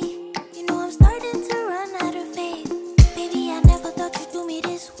day, you know I'm starting to run out of faith. Baby, I never thought you'd do me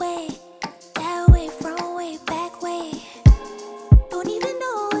this way. That way, from way, back way. Don't even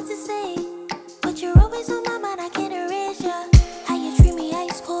know what to say, but you're always on my mind, I can't erase ya. How you treat me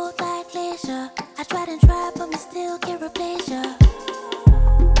ice cold like glacier. I tried and tried, but me still can't replace ya.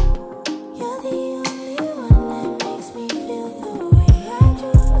 You're the only one that makes me feel the way I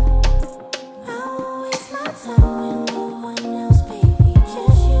do. I won't waste my time with no one else, baby,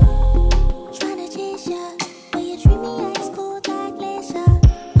 just you. Tryna chase ya, but you treat me ice cold like glacier.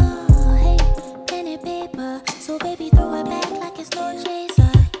 Oh, hey, pen and paper, so baby throw it back like it's no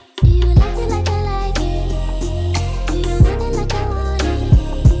chaser. Do you like it like I like it? Do you want it like I want it?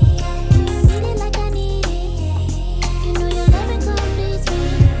 Do you need it like I need it? You know your loving completes me.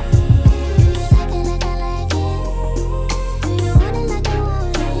 Do you like it like I like it? Do you want it like I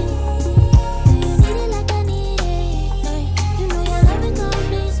want it? Do you need it like I need it? You know your loving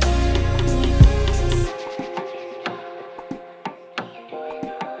completes me.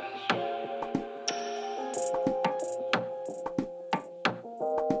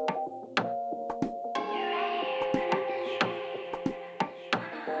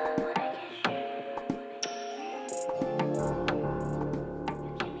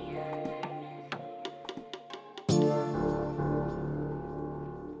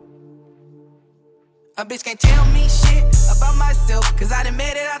 A bitch can't tell me shit about myself, cause I done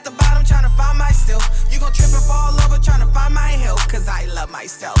made it out the bottom tryna find myself. You gon' trip and fall over tryna find my help, cause I love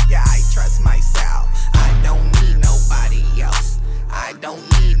myself, yeah, I trust myself. I don't need nobody else. I don't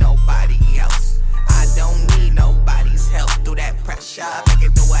need nobody else. I don't need nobody's help through that pressure. Make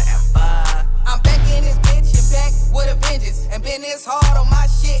it do whatever. I'm back in this bitch and back with a vengeance, and been this hard on my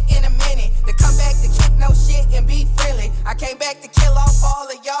shit in a minute. To come back to kick no shit and be friendly. I came back to kill off all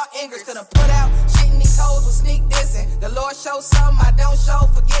of y'all ingress. Couldn't put out shit in these hoes with sneak dissing. The Lord shows some, I don't show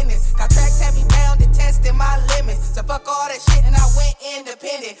forgiveness. Contracts have me bound to testing my limits. So fuck all that shit and I went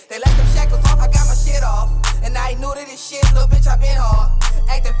independent. They let them shackles off, I got my shit off. And I ain't new to this shit, little bitch, I been hard.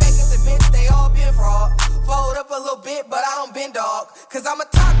 Acting fake as a bitch, they all been fraud. Fold up a little bit, but I don't bend dog. Cause I'm a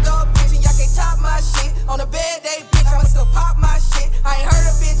top dog bitch and y'all can't top my shit. On the bed day, bitch, I'ma still pop my shit. I ain't heard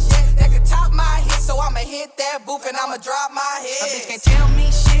a bitch yet that can top my hit. So I'ma hit that booth and I'ma drop my head. A bitch can't tell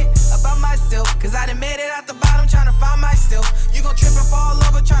me shit about myself, cause I done made it out the bottom tryna find myself. You gon' trip and fall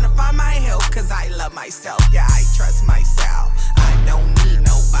over tryna find my help, cause I love myself, yeah, I trust myself. I don't need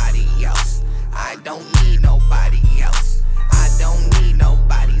nobody else. I don't need nobody else. I don't need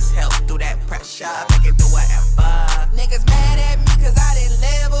nobody's help through that pressure. Make it do whatever. Niggas mad at me cause I done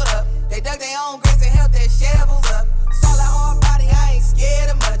leveled up. They dug their own graves and held their shovels up. Solid hard body, I ain't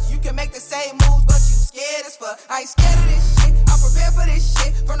scared of much. You can make the same moves, but you scared as fuck. I ain't scared of this shit, I'm prepared for this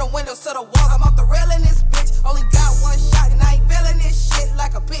shit. From the windows to the walls, I'm off the rail in this bitch. Only got one shot and I ain't feeling this shit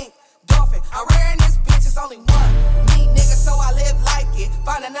like a pink dolphin. I'm rare in this bitch, it's only one me, nigga, so I live like it.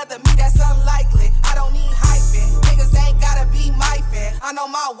 Find another me that's unlikely. I don't need hyping, niggas ain't gotta be my fan. I know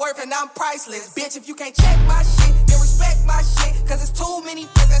my worth and I'm priceless. Bitch, if you can't check my shit, then respect my shit. Cause it's too many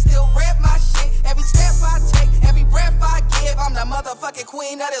friends that still rep my shit. Every step I take, every breath I give, I'm the motherfucking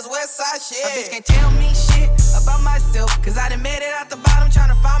queen of this west side shit. A bitch can't tell me shit about myself, cause I done made it out the bottom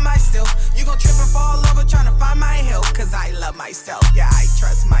tryna find myself. You gon' trip and fall over tryna find my help, cause I love myself, yeah, I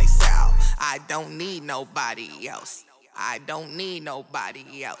trust myself. I don't need nobody else. I don't need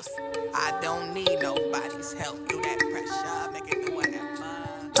nobody else. I don't need nobody's help through that pressure. Make it do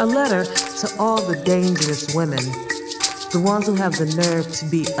whatever. A letter to all the dangerous women, the ones who have the nerve to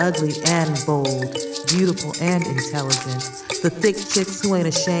be ugly and bold, beautiful and intelligent, the thick chicks who ain't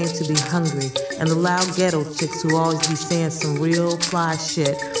ashamed to be hungry, and the loud ghetto chicks who always be saying some real fly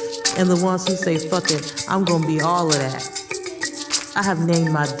shit, and the ones who say, fuck it, I'm gonna be all of that. I have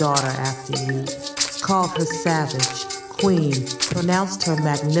named my daughter after you, called her savage, queen, pronounced her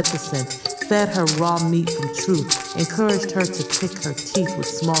magnificent, fed her raw meat from truth, encouraged her to pick her teeth with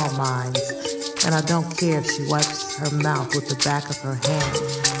small minds, and I don't care if she wipes her mouth with the back of her hand.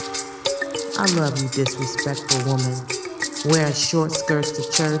 I love you, disrespectful woman, wearing short skirts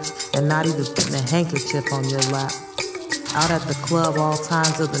to church and not even putting a handkerchief on your lap. Out at the club all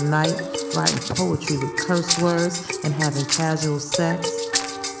times of the night, writing poetry with curse words and having casual sex.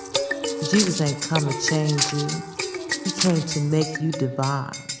 Jesus ain't come to change you. He came to make you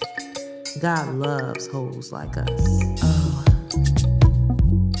divine. God loves hoes like us. Oh,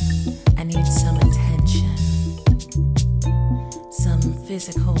 I need some attention, some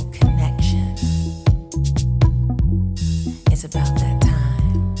physical connection. It's about that time.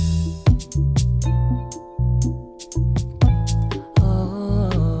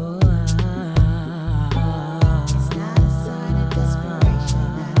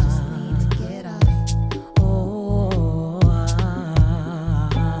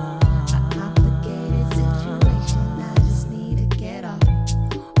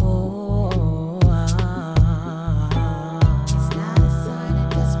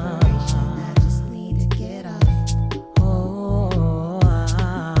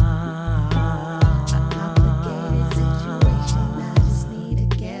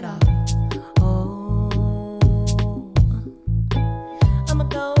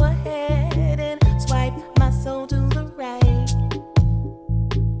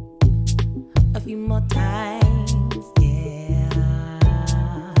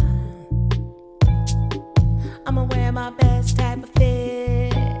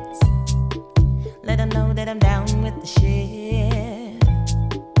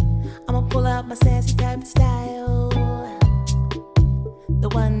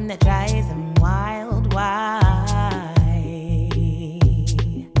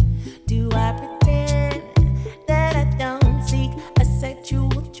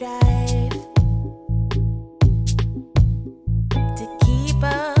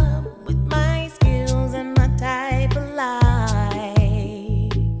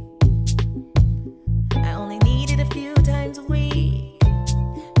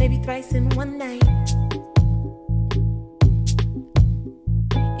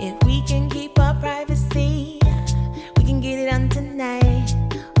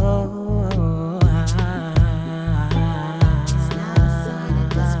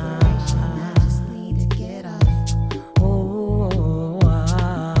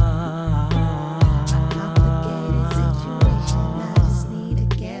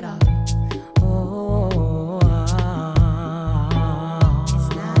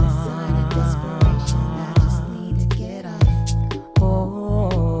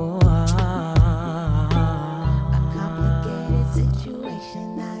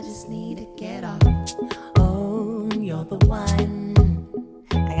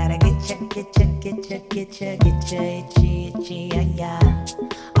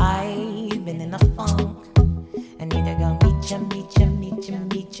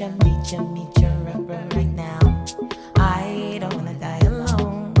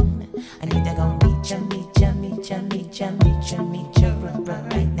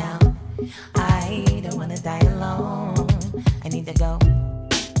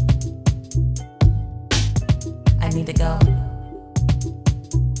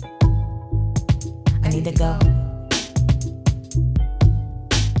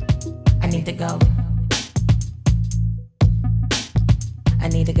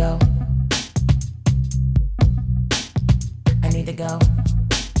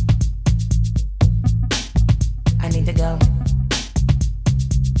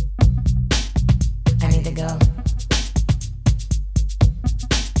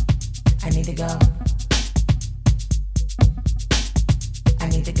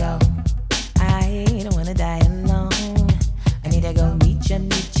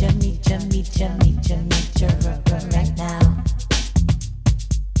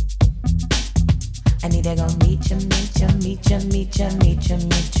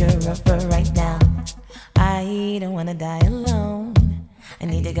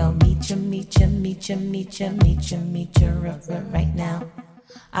 Right now,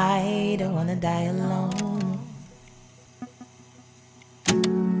 I don't wanna die alone.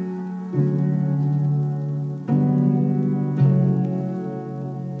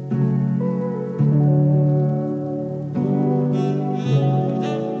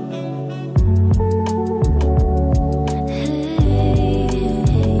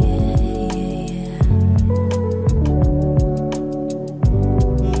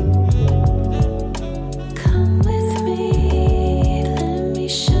 Come with me, let me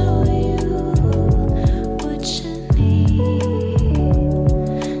show you what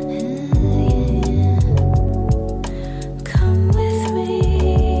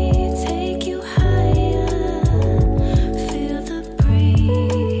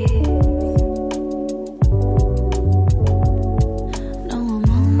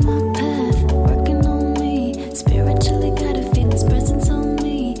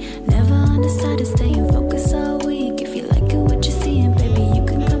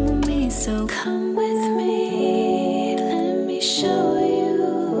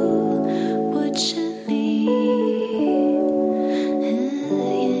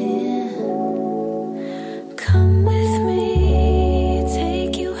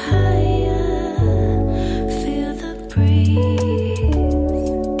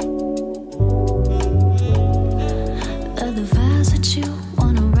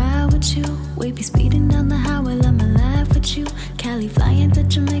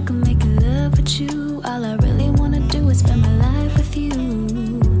I could make love with you. All I really wanna do is spend my life with you.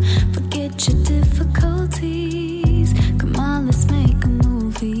 Forget your difficulties. Come on, let's make a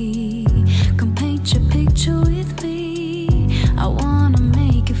movie. Come paint your picture with me. I wanna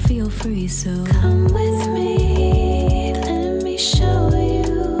make you feel free, so come with me. Let me show you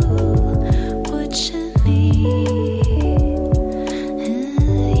what you need.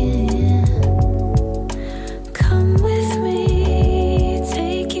 Come with me,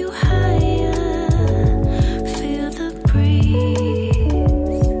 take you higher. Feel the breeze.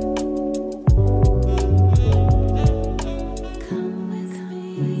 Come with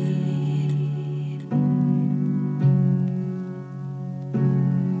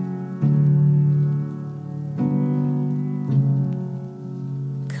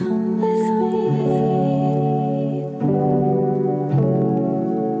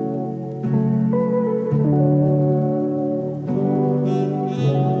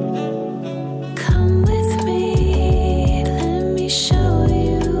Come with me, let me show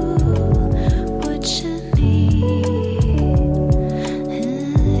you what you need.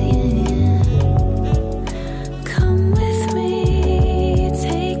 Come with me,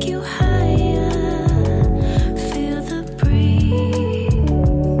 take you higher. Feel the breeze.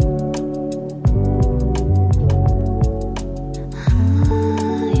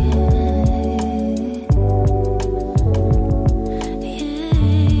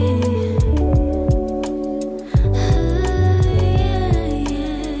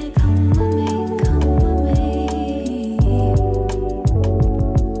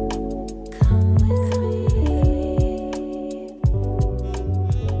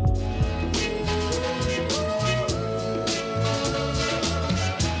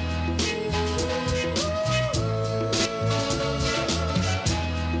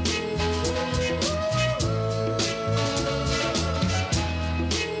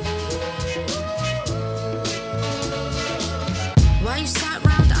 Why you sat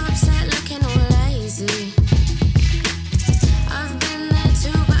round upset looking all lazy? I've been there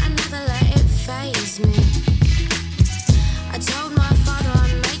too, but I never let it faze me. I told my father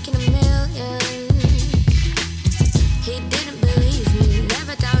I'm making $1 million. He didn't believe me,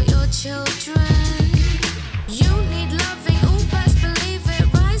 never doubt your children. You need loving, ooh, best believe it.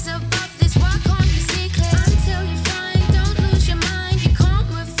 Rise above this, why can't you see clear? Until you find, don't lose your mind. You can't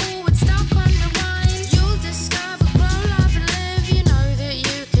move forward, stuck on the wind. You'll discover, grow, love and live. You know that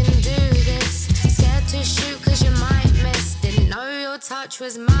you can do this. Scared to shoot cause you might miss. Didn't know your touch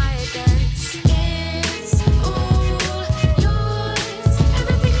was my dance. It's all yours.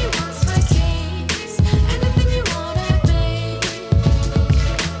 Everything you want's for keeps. Anything you wanna be.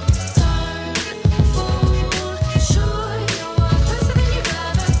 Don't fall short. You're closer than you've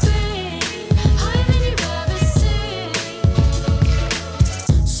ever been. Higher than you've ever seen.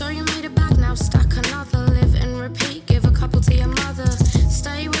 So you made it back, now stack another. Live and repeat, give a couple to your mother.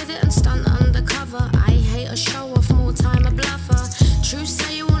 Stay with it and stunt undercover. I hate a show off, more time a bluffer. True,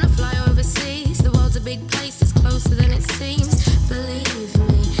 say you wanna fly overseas. The world's a big place, it's closer than it seems. Believe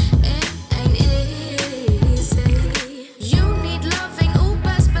me, it ain't easy. You need loving, ooh,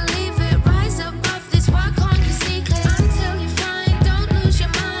 best believe it. Rise above this, why can't you see clear? Until you find, don't lose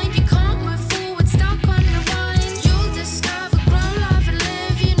your mind. You can't move forward, stuck on the wind. You'll discover, grow, love and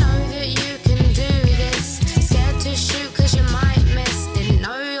live. You know that you can do this. Scared to shoot cause you might miss. Didn't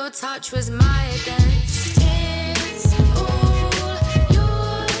know your touch was my dance. It's all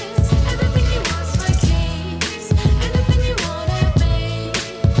yours. Everything you want's for keeps. Anything you wanna be.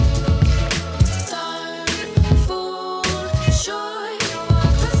 Don't fall short.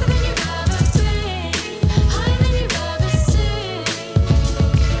 You're closer than you've ever been. Higher than you've ever seen.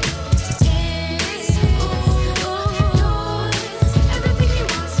 It's all yours. Everything you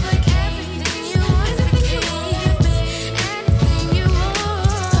want's for keeps. Anything you wanna be. Anything you want.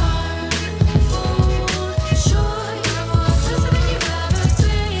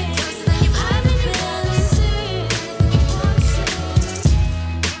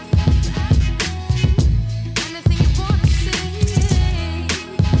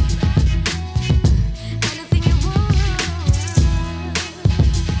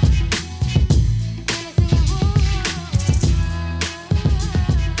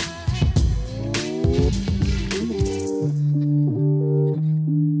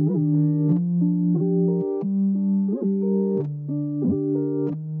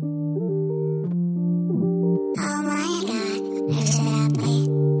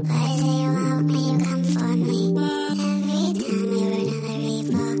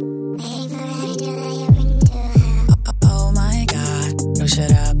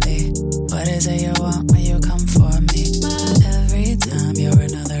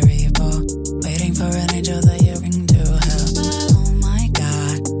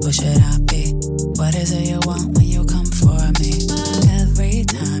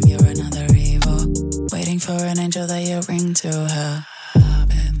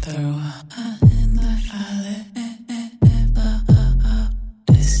 through. In the valley,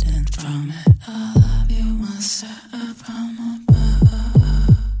 distant from it. All of you must set up from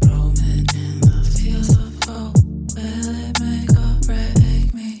above. Roaming in the fields of hope. Will it make or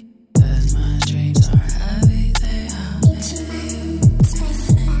break me? 'Cause my dreams are heavy, they outweigh.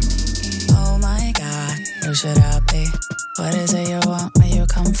 Oh my God, who should I be? What is it you want when you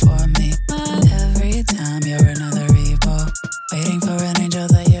come for me? But every time you're another evil, waiting for an angel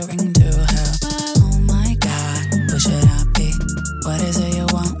that you bring to hell. Oh my God, who should I be? What is it you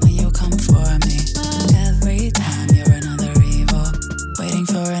want when you come for me? Every time you're another evil, waiting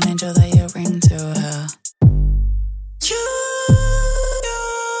for an angel that you bring to hell.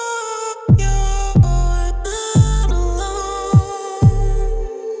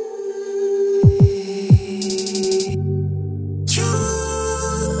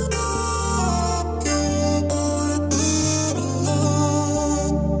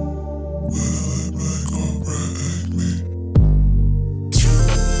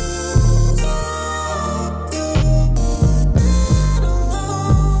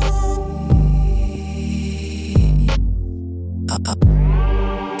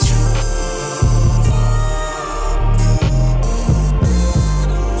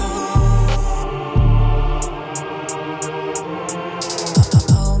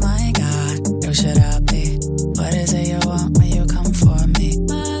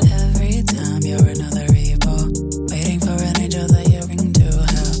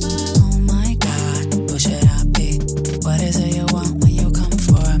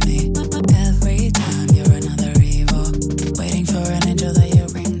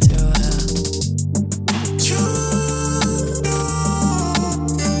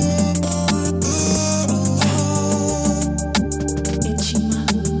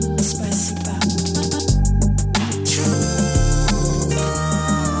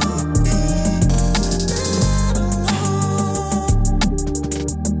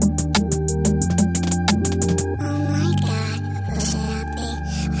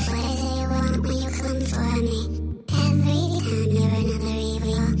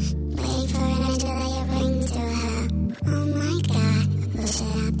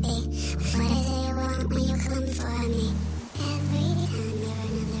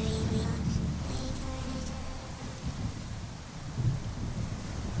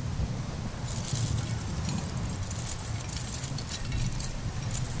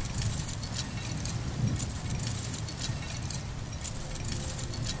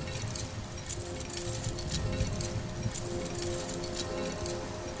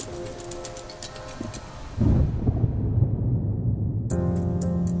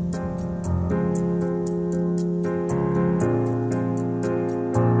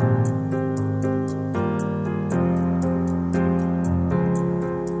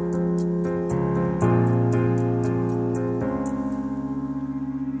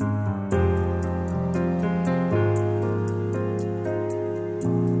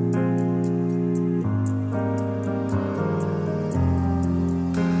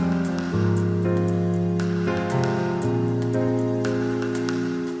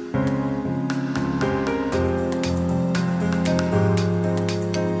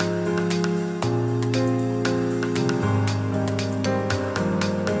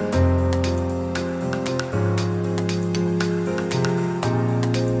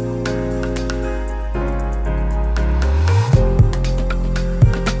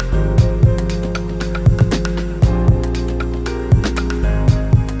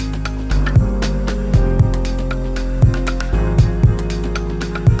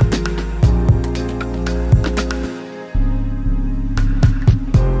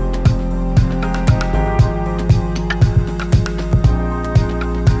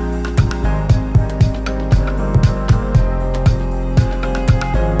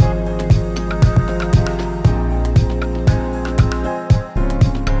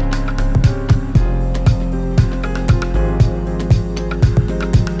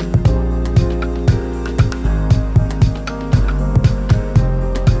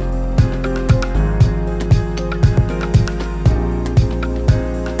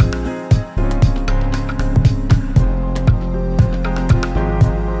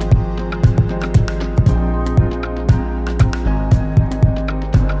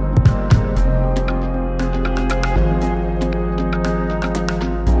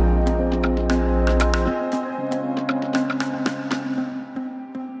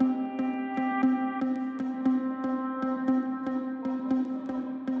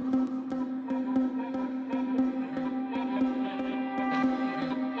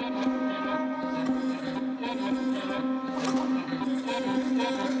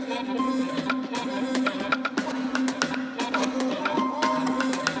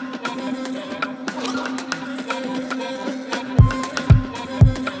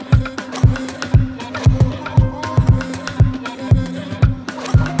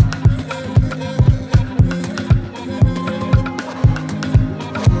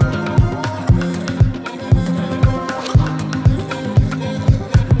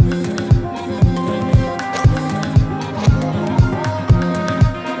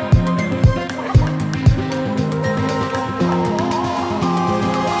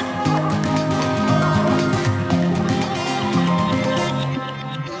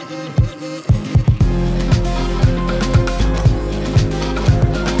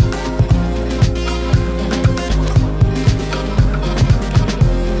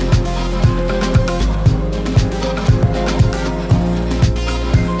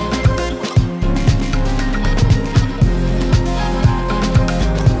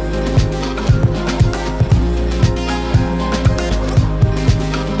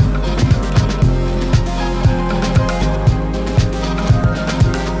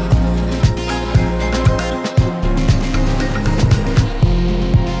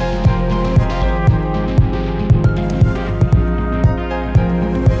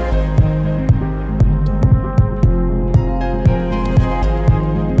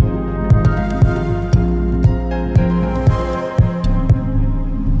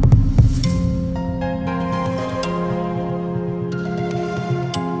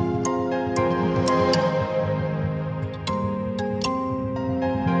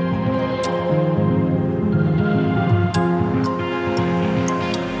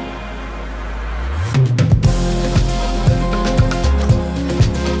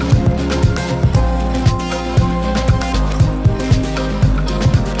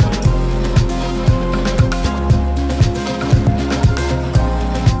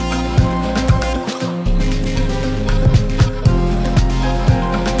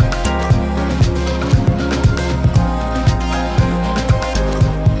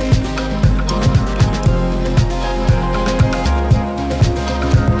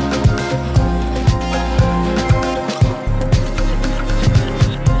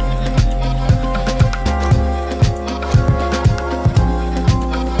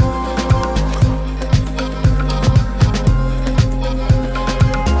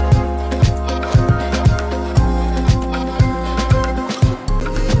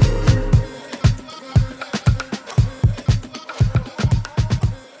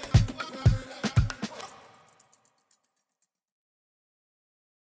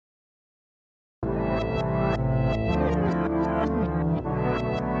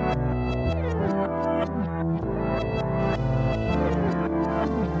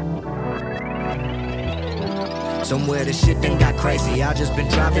 Somewhere the shit done got crazy. I just been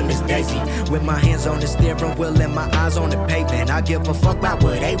driving Miss Daisy with my hands on the steering wheel and my eyes on the pavement. I give a fuck about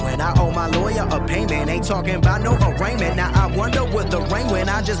where they went. I owe my lawyer a payment. Ain't talking about no arraignment. Now I wonder what the rain went.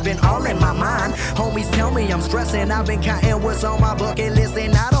 I just been all in my mind. Homies tell me I'm stressing. I've been counting what's on my bucket list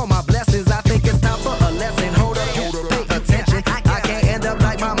and not all my blessings. I think it's time for a lesson. Hold up, pay attention. I can't end up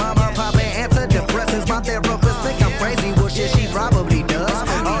like my mama, papa, antidepressants. My therapist think I'm crazy. Well, shit, she probably does.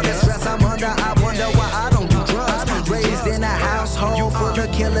 All the stress I'm under, I wonder why I don't do drugs. Raised in a household full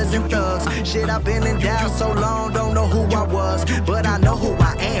of killers and thugs. Shit, I've been in doubt so long, don't know who I was, but I know who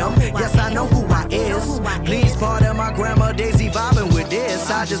I am. Yes, I know who I is. Please pardon my grandma Daisy vibing with this.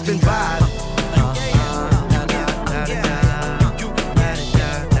 I just been vibing.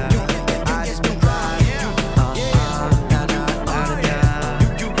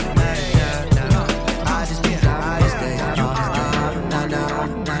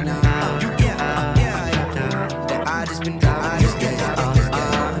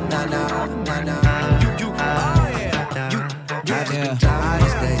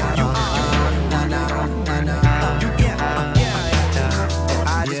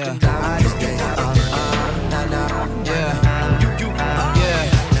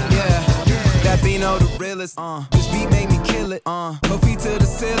 This beat made me kill it. Her feet to the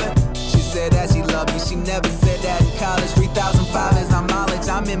ceiling. She said that she loved me. She never said that in college. 3005 is our mileage.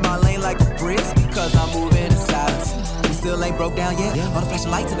 I'm in my lane like a bricks because I'm moving in silence. We still ain't broke down yet. All the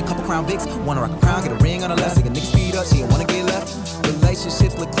flashing lights and a couple Crown Vics. Wanna rock a crown, get a ring on her left. Take a nigga speed up, she don't wanna get left.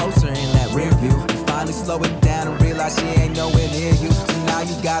 Relationships look closer in that rear view. You finally slow it down and realize she ain't nowhere near you. So now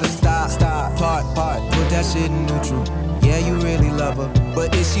you gotta stop, part, put that shit in neutral. Yeah, you really love her,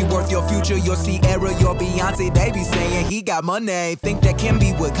 but is she worth your future? Your Sierra, your Beyonce, they be saying he got money. Think that can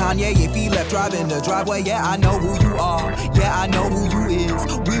be with Kanye if he left driving the driveway. Yeah, I know who you are. Yeah, I know who you is.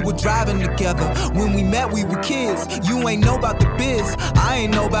 We were driving together. When we met, we were kids. You ain't know about the biz. I I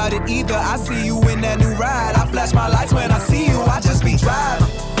ain't know about it either. I see you in that new ride. I flash my lights when I see you. I just be driving.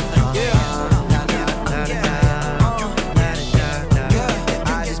 Yeah.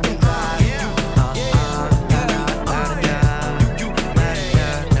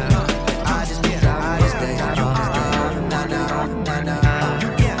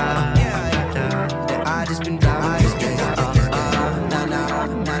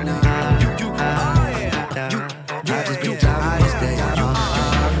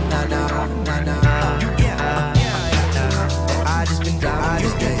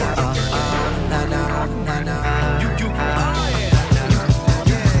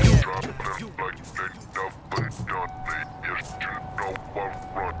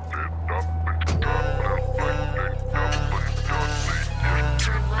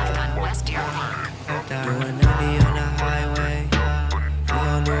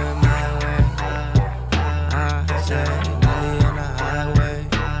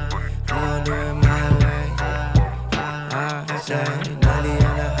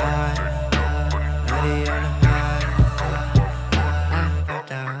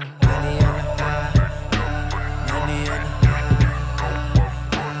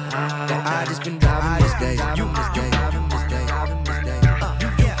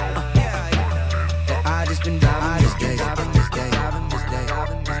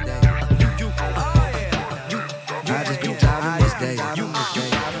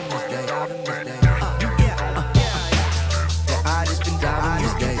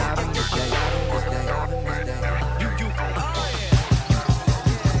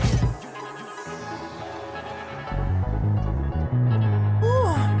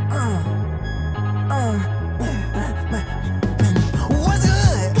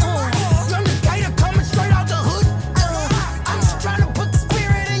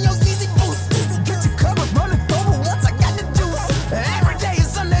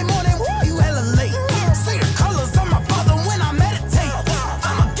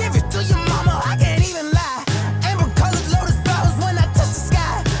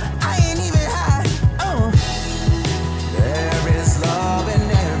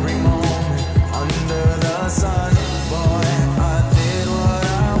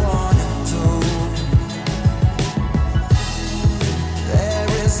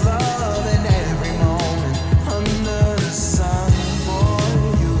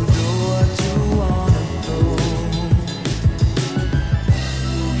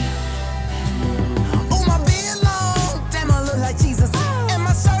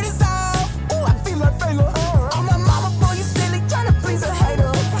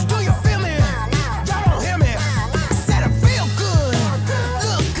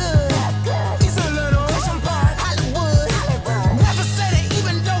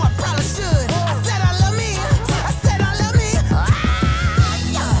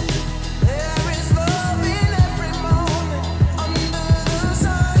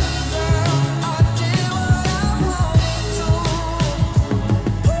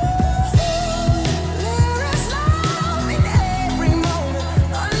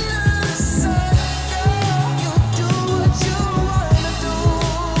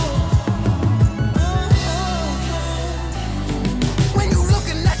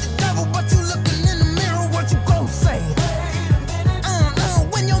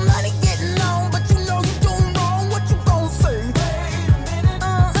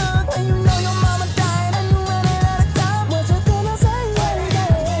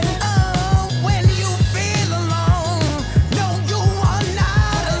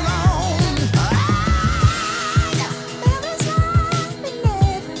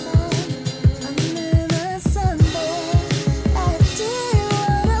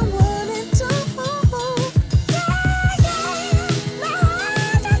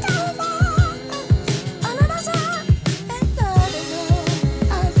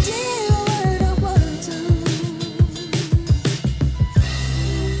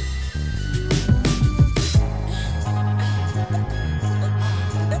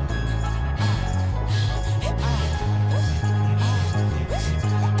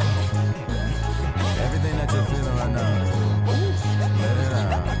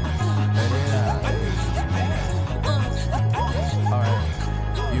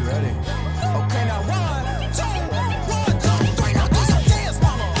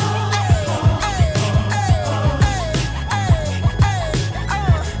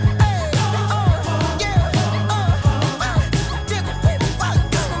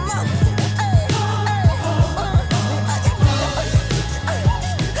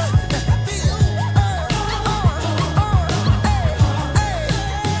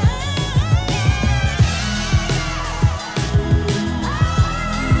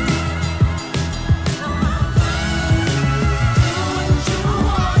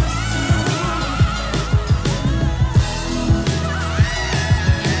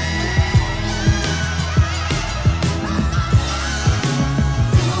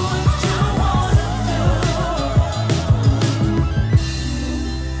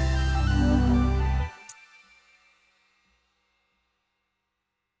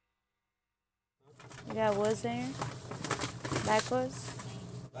 that was there? Backwards?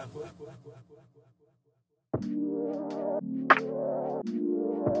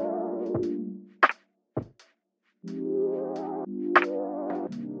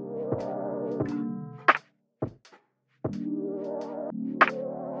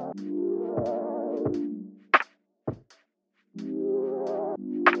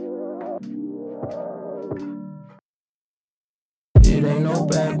 It ain't no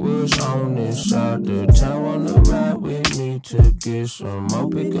backwoods on this side. The town wanna ride with me to get some more.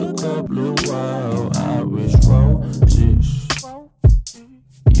 Pick a couple of wild Irish roses.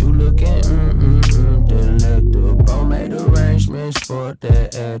 You looking delectable. Made arrangements for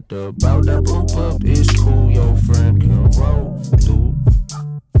that at the bar. That boop up is cool. Your friend can roll through.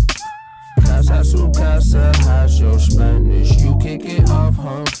 Casa su casa, how's your Spanish? You kick it off,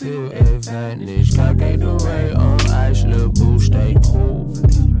 home field advantage. KAYTRANADA on ice, little boo, stay cool.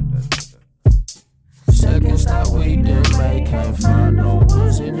 Second stop, we didn't make, can't find no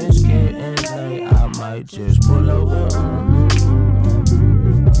woods in this getting late. I might just pull over.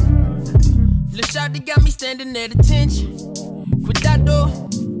 Lil' shawty got me standing at attention. Cuidado.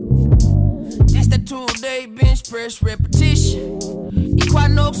 This that 2-day bench press repetition.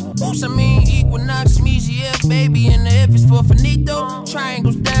 Equinox, oops, I mean Equinox, EZF, baby, and the F is for finito.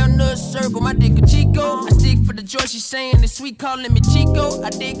 Triangles down the circle, my dick a Chico. I stick for the joy, she saying it's sweet, calling me Chico. I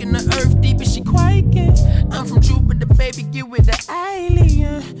dig in the earth deep and she quaking. I'm from Jupiter, baby, get with the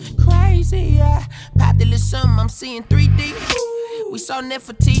alien. Crazy, I popped a little something, I'm seeing 3D. We saw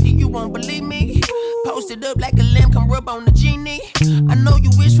Nefertiti, you won't believe me. Posted up like a lamb, come rub on the genie. I know you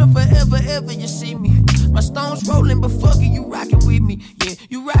wish for forever, ever you see me. My stones rolling, but fuck it, you rockin' with me. Yeah,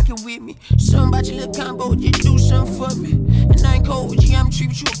 you rockin' with me. Something about your little combo, you do something for me. And I ain't cold with you, I'm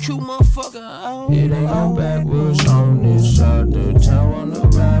treating you a cute motherfucker. Oh, it ain't no backwoods on this side. The town wanna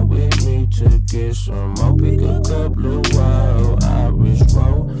ride with me to get some more. Pick a couple of wild Irish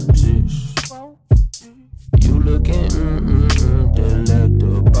roses. You looking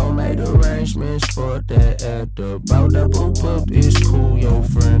delectable. Made arrangements for that at the bar. That boop up is cool. Your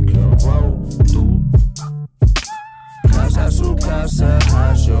friend can roll through. Casa su casa,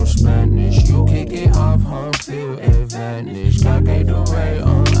 how's your Spanish? You kick it off, home field advantage. KAYTRANADA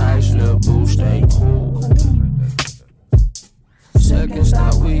on ice, little boo, stay cool. Second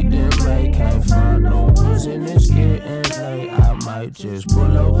stop, we didn't make, can't find no woods in this getting late. I might just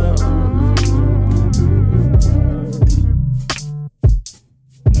pull over.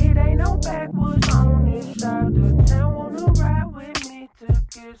 It ain't no backwoods on this side. The town wanna ride with me to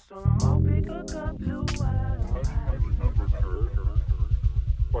get some more. Pick a cup to wild.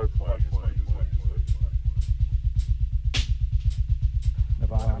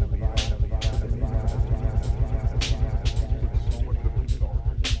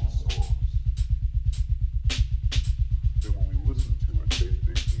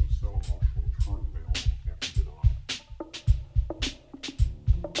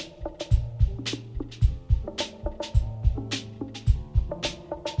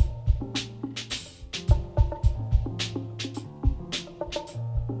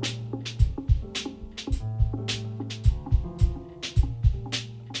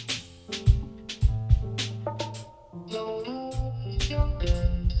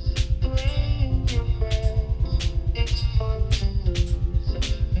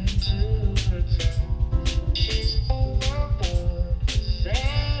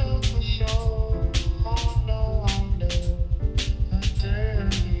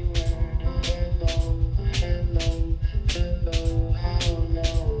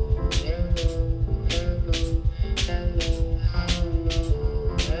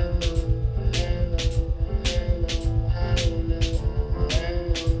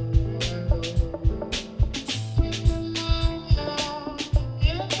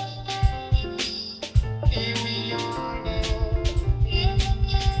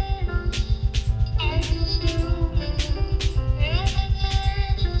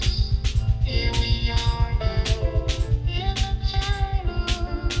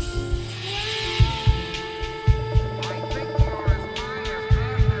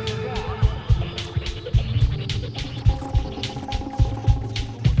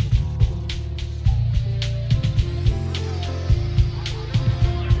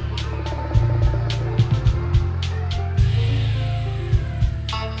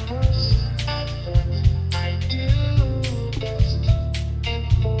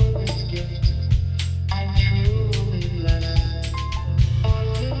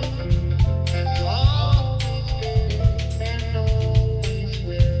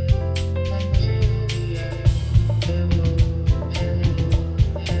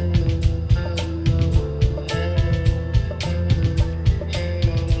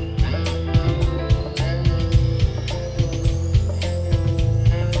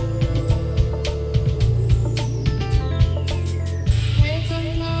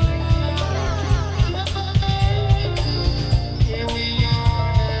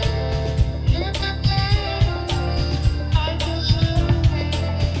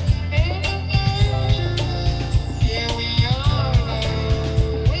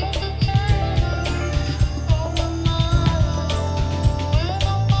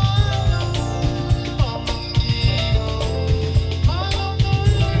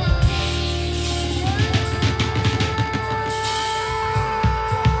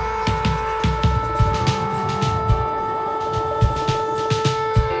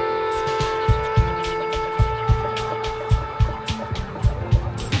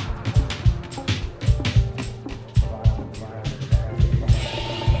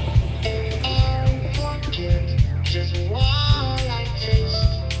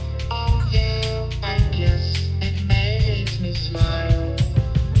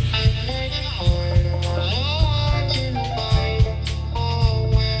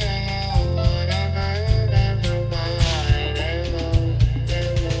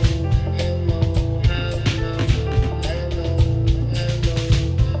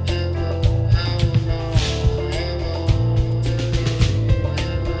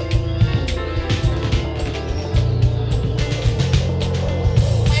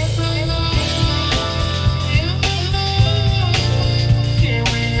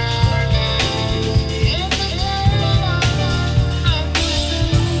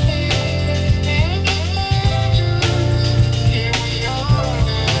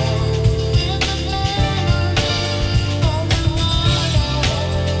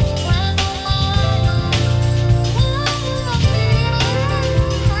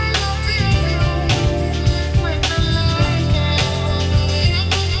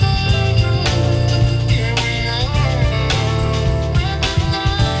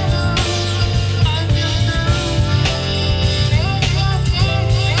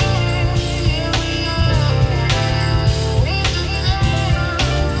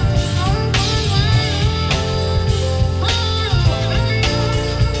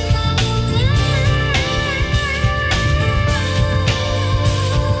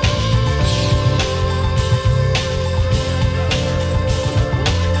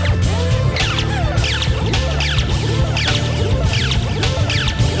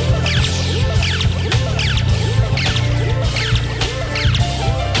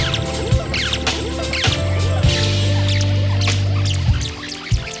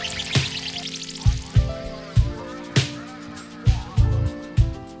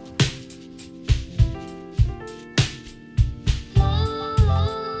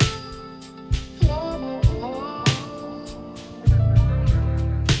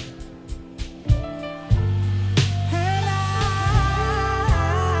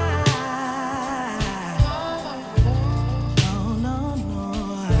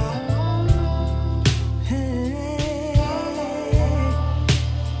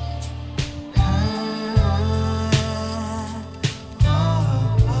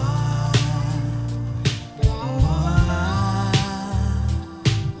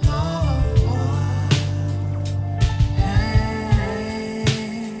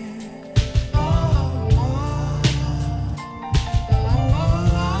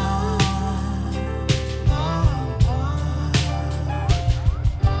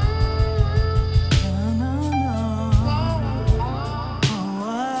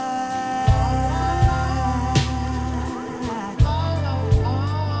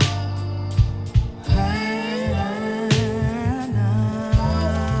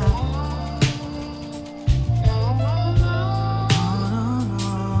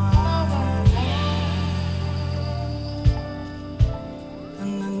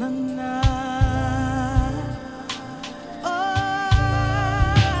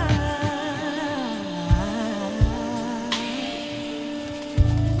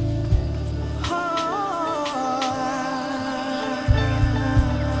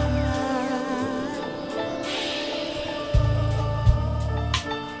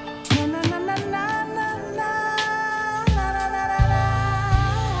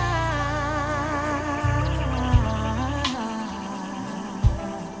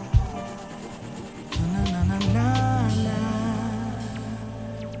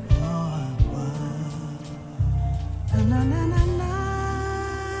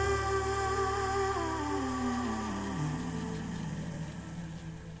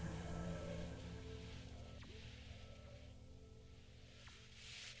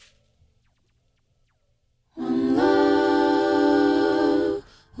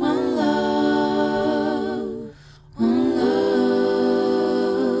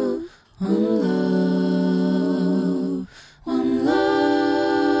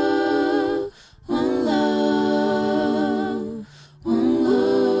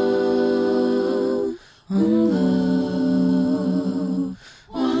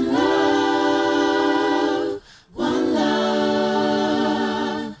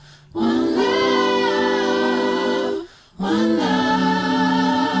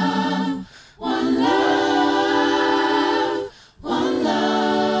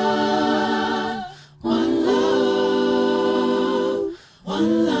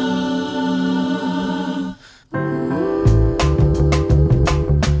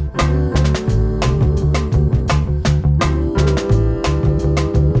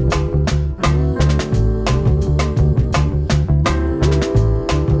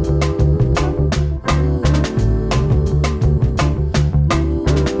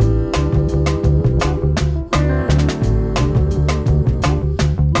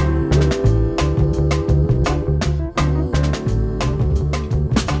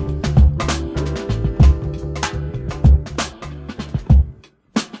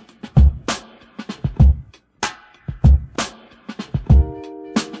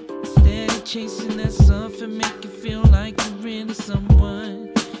 chasing that something, make you feel like you're really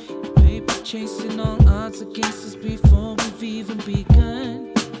someone. Paper chasing all odds against us before we've even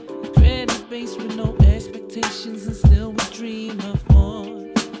begun. Credit based with no expectations and still we dream of more.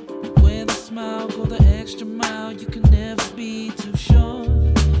 With a smile, go the extra mile, you can never be too sure.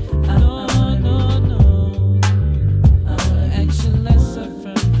 No. Action less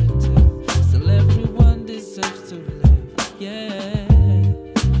affirmative, still everyone deserves to live, yeah.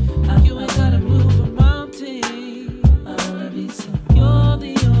 You ain't gotta move a mountain, I wanna be someone. You're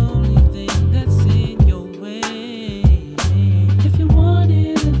the only thing that's in your way. If you want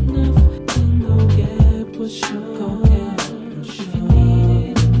it enough, then go get what you're go get. If you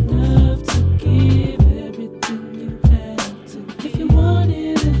need it enough to give everything you have to give. If you want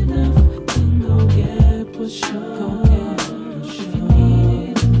it enough, then go get what you're go get. If you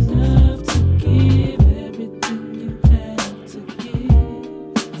need it enough to give everything you have to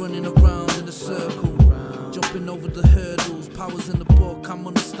give. Running around in a circle, jumping over the hurdles. Powers in the book, I'm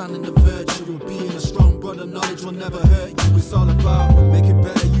understanding the virtue of being a strong brother. Knowledge will never hurt you. It's all about making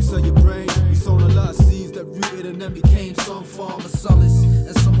better use of your brain. We sown a lot of seeds that rooted and then became some form of solace.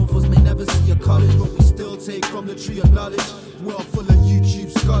 And some of us may never see a college, but we still take from the tree of knowledge. World full of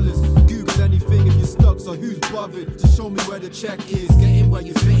YouTube scholars. Google anything if you're stuck, so who's bothered? Just show me where the check is. Getting where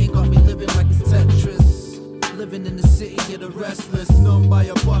you fitting, got me living like it's Tetris. Living in the city, you're the restless. Numb by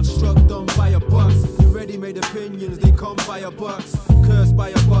a box, struck dumb by a box. Your ready-made opinions, they come by a box. Cursed by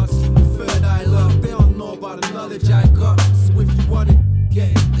a box, keep your third eye locked. They don't know about the knowledge I got. So if you want it,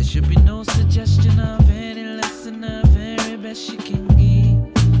 get it. There should be no suggestion of any less than the very best you can give.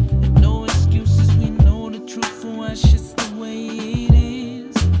 And no excuses, we know the truth for why shit's the way it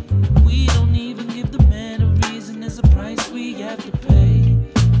is. We don't even give the man a reason, there's a price we have to pay.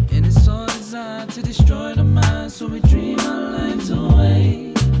 And it's all designed to destroy the mind, so we dream our lives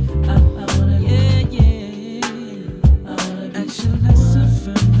away. I wanna I wanna action less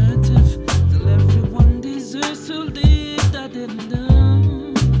affirmative, till everyone deserves to live. I didn't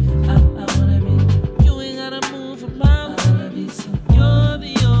do. I wanna be. You ain't gotta move a mountain. I wanna be someone. You're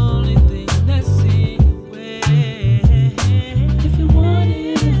the only thing that's in your way. If you want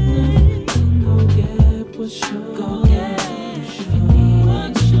it enough, then go get what you go get. If you need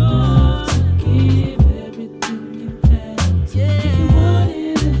what you're to give everything you have to. If you want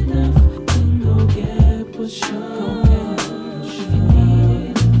it enough, then go get what you go get. If you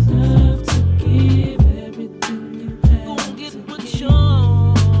need it enough to give everything you have, go get what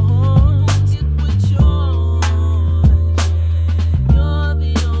yours. Get what yours. You're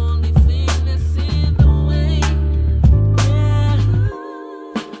the only thing that's in the way.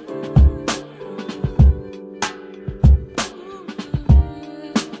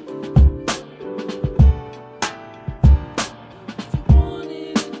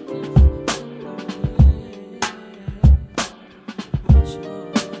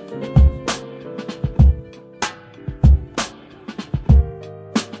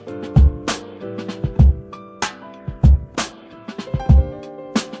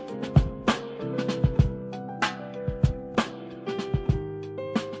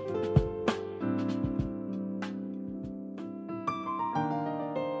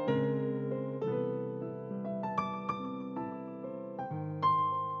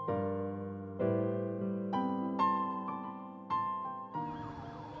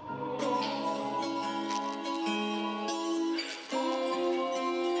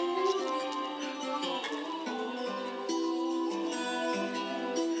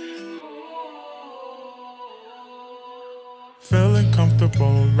 Feeling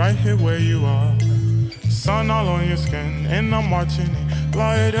comfortable right here where you are. Sun all on your skin and I'm watching it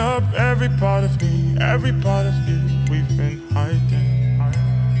light up every part of me, every part of you. We've been hiding,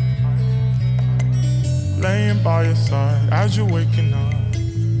 laying by your side as you're waking up,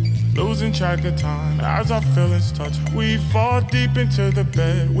 losing track of time as our feelings touch. We fall deep into the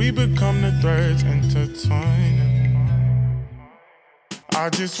bed, we become the threads intertwining. I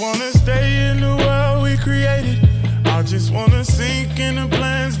just wanna stay in the world we created. I just wanna sink in the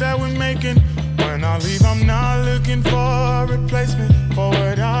plans that we're making. When I leave, I'm not looking for a replacement for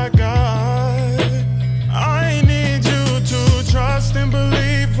what I got. I need you to trust and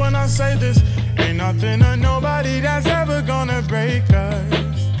believe when I say this. Ain't nothing or nobody that's ever gonna break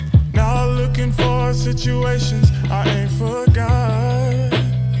us. Not looking for situations I ain't forgot.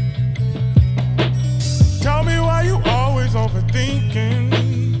 Tell me why you always overthinking.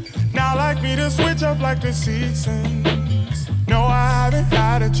 Now like me to switch up like the seasons. No, I haven't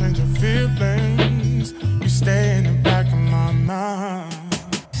had a change of feelings. You stay in the back of my mind.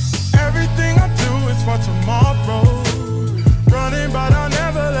 Everything I do is for tomorrow. Running but I'll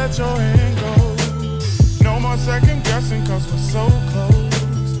never let your hand go.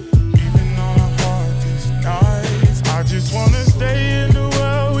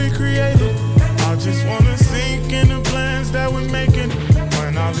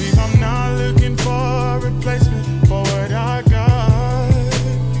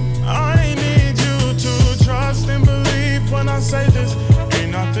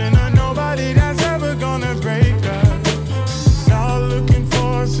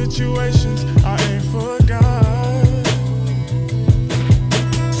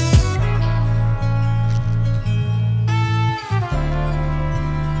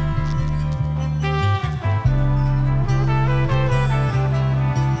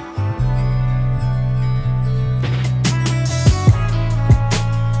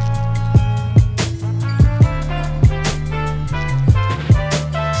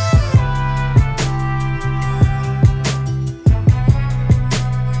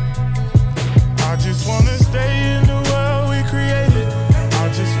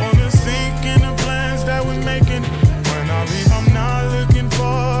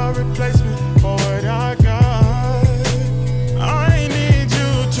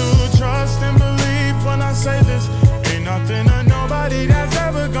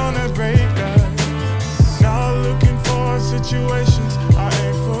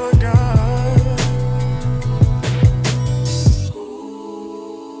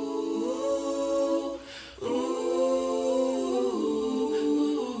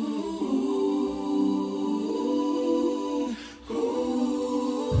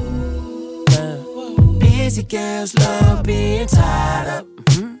 Busy girls love being tied up.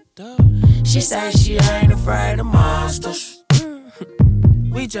 She say she ain't afraid of monsters.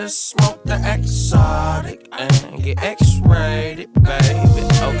 We just smoke the exotic and get X-rated, baby.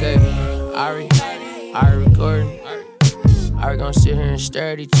 Okay, Ari recording. Ari gon' sit here and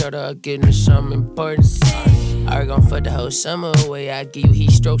stare at each other, up, getting to something important. Ari gon' fuck the whole summer away. I give you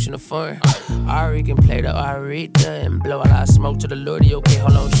heat strokes in the fun. Ari can play the Arita and blow a lot of smoke to the Lordy. Okay,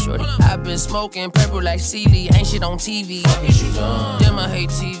 hold on, shorty. I've been smoking purple like Celie. Ain't shit on TV. Fuck is you done? Damn, I hate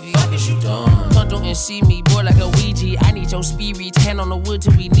TV. Fuck is you done? Come through and see me, boy, like a Ouija. I need your spirits. Hand on the wood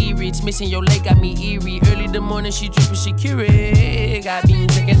till we near it. Missing your leg got me eerie. Early the morning, she drippin' Shakira. Got me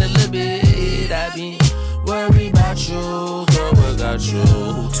drinking a little bit. I been worried about you, girl, what got you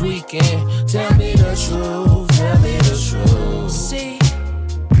tweaking? Tell me the truth, tell me the truth. See,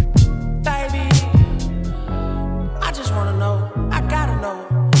 baby, I just wanna know, I gotta know,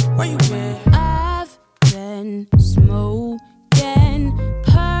 where you been? I've been smoking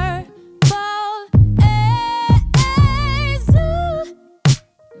purple haze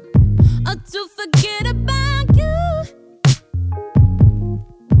to forget about you.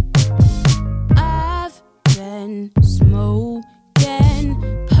 I've been smoking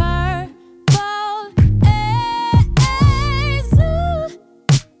purple haze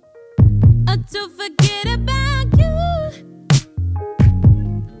to forget about you.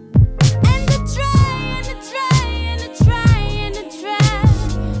 And I try, and I try, and I try, and I try,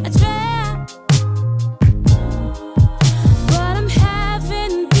 I try. But I'm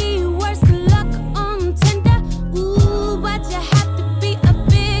having the worst luck on Tinder. Ooh, why'd you have to be a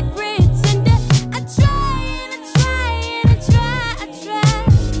big pretender? I try, and I try, and I try, I try,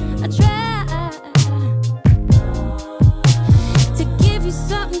 I try to give you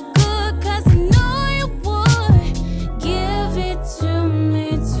something good, 'cause I know you would give it to me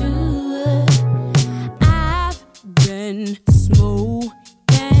too. I've been smoking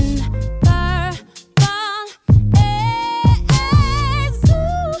purple haze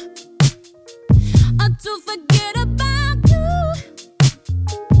to forget about you.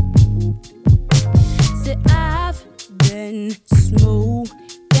 Say I've been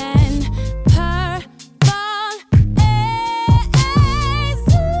smoking purple haze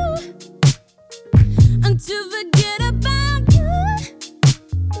to forget about you.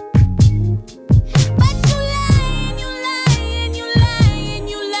 But you lie, and you lie, and you lie, and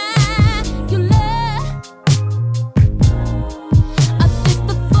you lie, you lie. This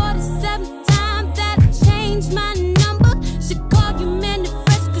the 47th time that I changed my number. Should call you Manny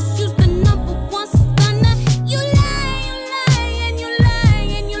Fresh, 'cause you's the number one stunner. You lie, and you lie,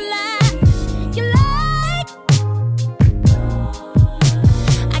 and you lie, you lie.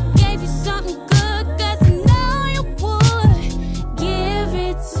 I gave you something good, 'cause I know you would give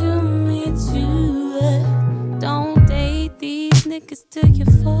it to me too. Don't date these niggas till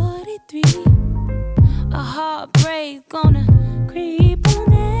you're 43. A heartbreak gonna creep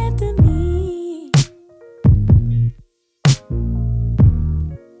on after me.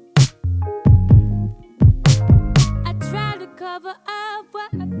 I try to cover up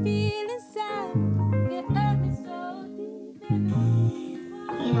what I feel inside. It hurt me so deep.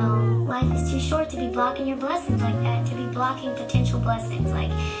 You know, life is too short to be blocking your blessings like that, to be blocking potential blessings.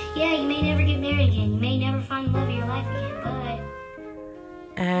 Like, yeah, you may never get married again, you may never find the love of your life again, but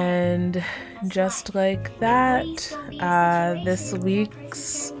And just like that, this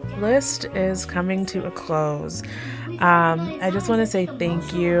week's list is coming to a close. I just want to say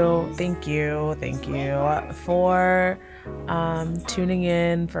thank you for tuning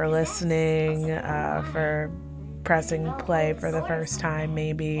in, for listening, for pressing play for the first time,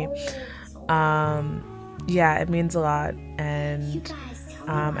 maybe. Yeah, it means a lot, and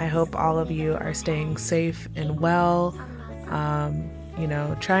I hope all of you are staying safe and well, you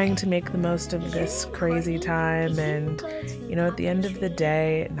know, trying to make the most of this crazy time. And, you know, at the end of the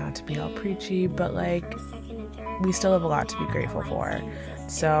day, not to be all preachy, but like, we still have a lot to be grateful for.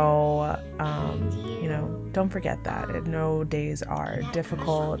 So, you know, don't forget that. No days are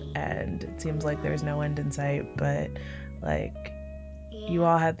difficult, and it seems like there's no end in sight, but like, you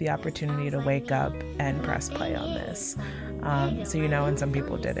all had the opportunity to wake up and press play on this. So, you know, and some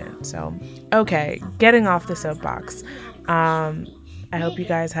people didn't. So, okay, getting off the soapbox. I hope you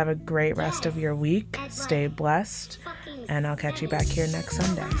guys have a great rest of your week. Stay blessed, and I'll catch you back here next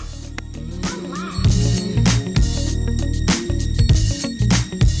Sunday.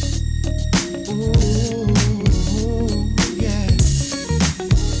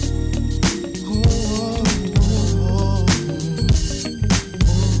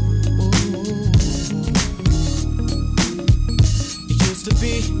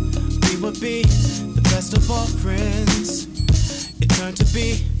 we would be the best of all friends. It turned to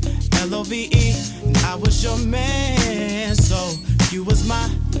be L-O-V-E, and I was your man. So you was my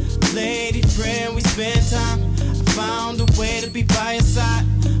lady friend. We spent time. I found a way to be by your side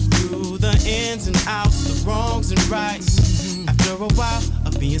through the ins and outs, the wrongs and rights. After a while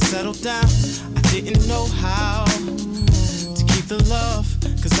of being settled down, I didn't know how to keep the love,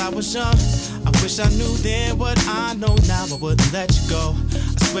 cause I was young. I wish I knew then what I know now. I wouldn't let you go.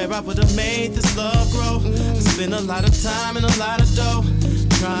 I swear I would've made this love grow. I spent a lot of time and a lot of dough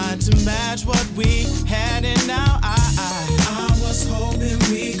trying to match what we had, and now I was hoping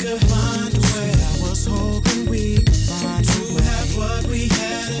we could find a way. I was hoping we could find a way to have what we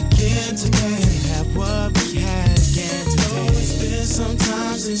had again today. Have what we had again today. Though it's been some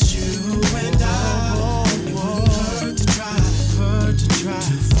time since you and I. It wouldn't hurt to try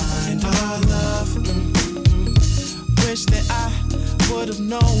to find our love. Wish that I would've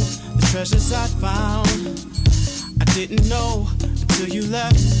known the treasures I found. I didn't know until you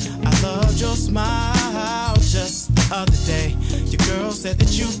left. I loved your smile. Just the other day, your girl said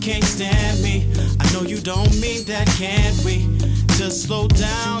that you can't stand me. I know you don't mean that, can't we? Just slow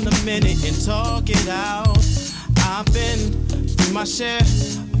down a minute and talk it out. I've been through my share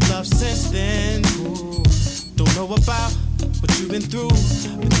of love since then. Ooh, don't know about what you've been through,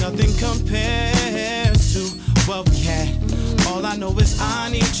 but nothing compares to what we had. All I know is I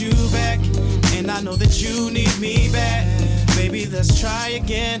need you back, and I know that you need me back. Baby, let's try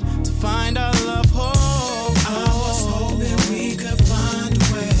again to find our love. Oh, I was hoping we could find a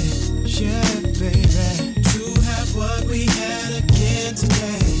way, yeah, baby, to have what we had again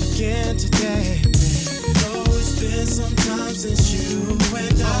today, baby. Though it's been some time since you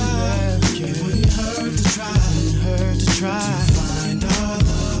and I, it wouldn't hurt to try to find our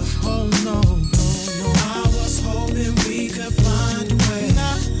love. Oh no, I was hoping we could find a way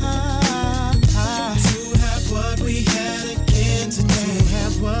to have what we had again today. To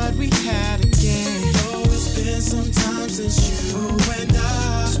have what we had again. Though it's been some time since you and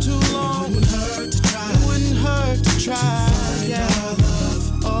I, it's too long. It wouldn't hurt to try. It wouldn't hurt to try. To find our love.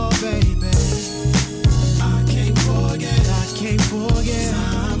 Oh baby, I can't forget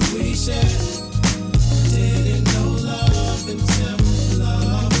times we shared. Didn't know love until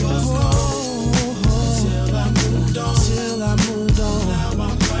love was gone. Till I moved on. Now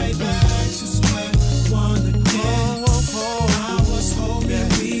I'm right back to square one again. I was hoping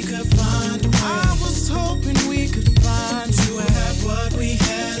we could find a way. I was hoping we could find to have what we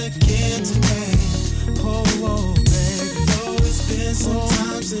had again today. Oh, baby, though it's been some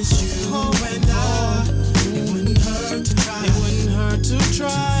time since you and I, it wouldn't hurt to try. It wouldn't hurt to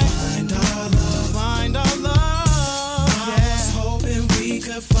try. Find our love. I was hoping we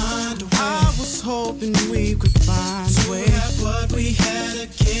could find a way. I was hoping we could find a way to have what we had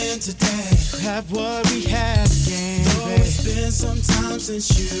again today. To have what we had again. Though it's been some time since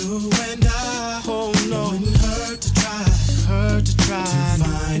you and I, oh no, it wouldn't hurt to try to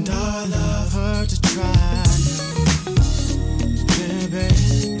find our love. Hurt to try, baby.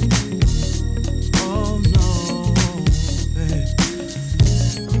 Oh no, baby.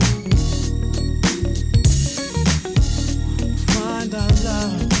 Find our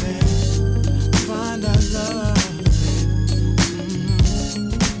love, baby. Find our love.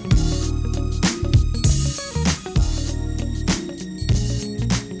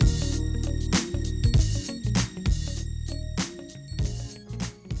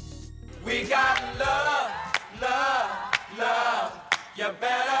 We got love, love, love. You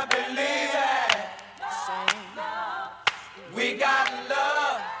better believe it. We got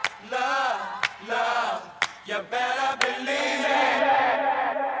love, love, love. You better believe it.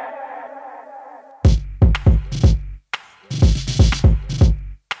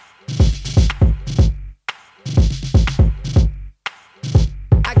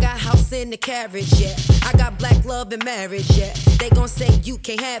 I got house in the carriage, yeah. I got black love and marriage, yeah. They gon' say you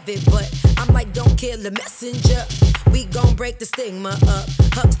can't have it, but I'm like, don't kill the messenger. We gon' break the stigma up.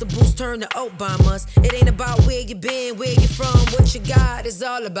 Huxtables turn to Obamas. It ain't about where you been, where you from, what you got. It's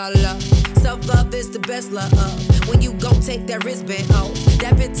all about love. Self-love is the best love. When you gon' take that wristband off,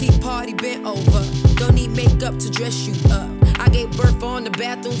 that petite party bent over. Don't need makeup to dress you up. I gave birth on the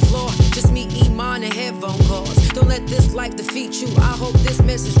bathroom floor. Just me, Iman, and headphone calls. Don't let this life defeat you. I hope this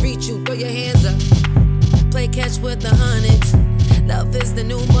message reach you. Throw your hands up. Play catch with the hundreds. Love is the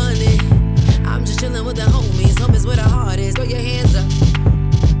new money. I'm just chillin' with the homies. Homies where the heart is. Throw your hands up.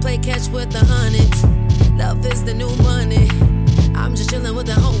 Play catch with the hundreds. Love is the new money. I'm just chillin' with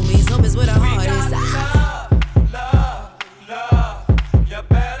the homies. Homies where the heart is. You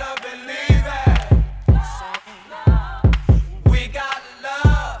better believe it. We got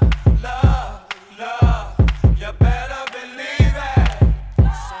love, love.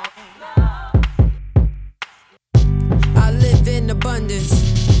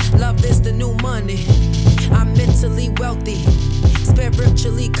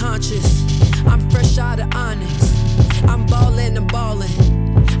 conscious. I'm fresh out of Onyx. I'm ballin',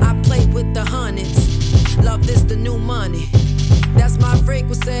 I play with the hundreds. Love is the new money. That's my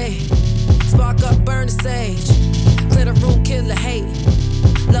frequency. Spark up, burn the sage. Clear the room, kill the hate.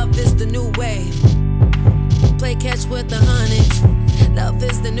 Love is the new wave. Play catch with the hundreds. Love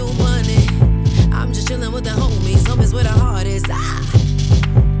is the new money. I'm just chillin' with the homies. Homies with the hardest.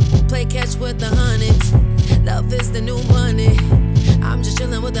 Play catch with the hundreds. Love is the new money. I'm just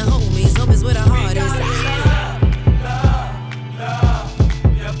chillin' with the homies. Homies with the hardest.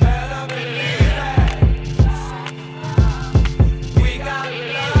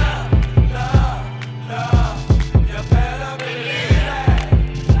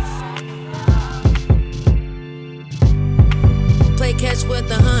 Catch with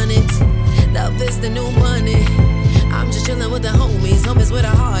the hundreds. Love is the new money. I'm just chillin' with the homies. Homies with the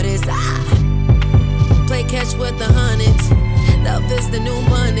hardest. Play catch with the hundreds. Love is the new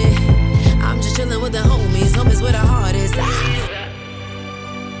money. I'm just chillin' with the homies. Homies with the hardest.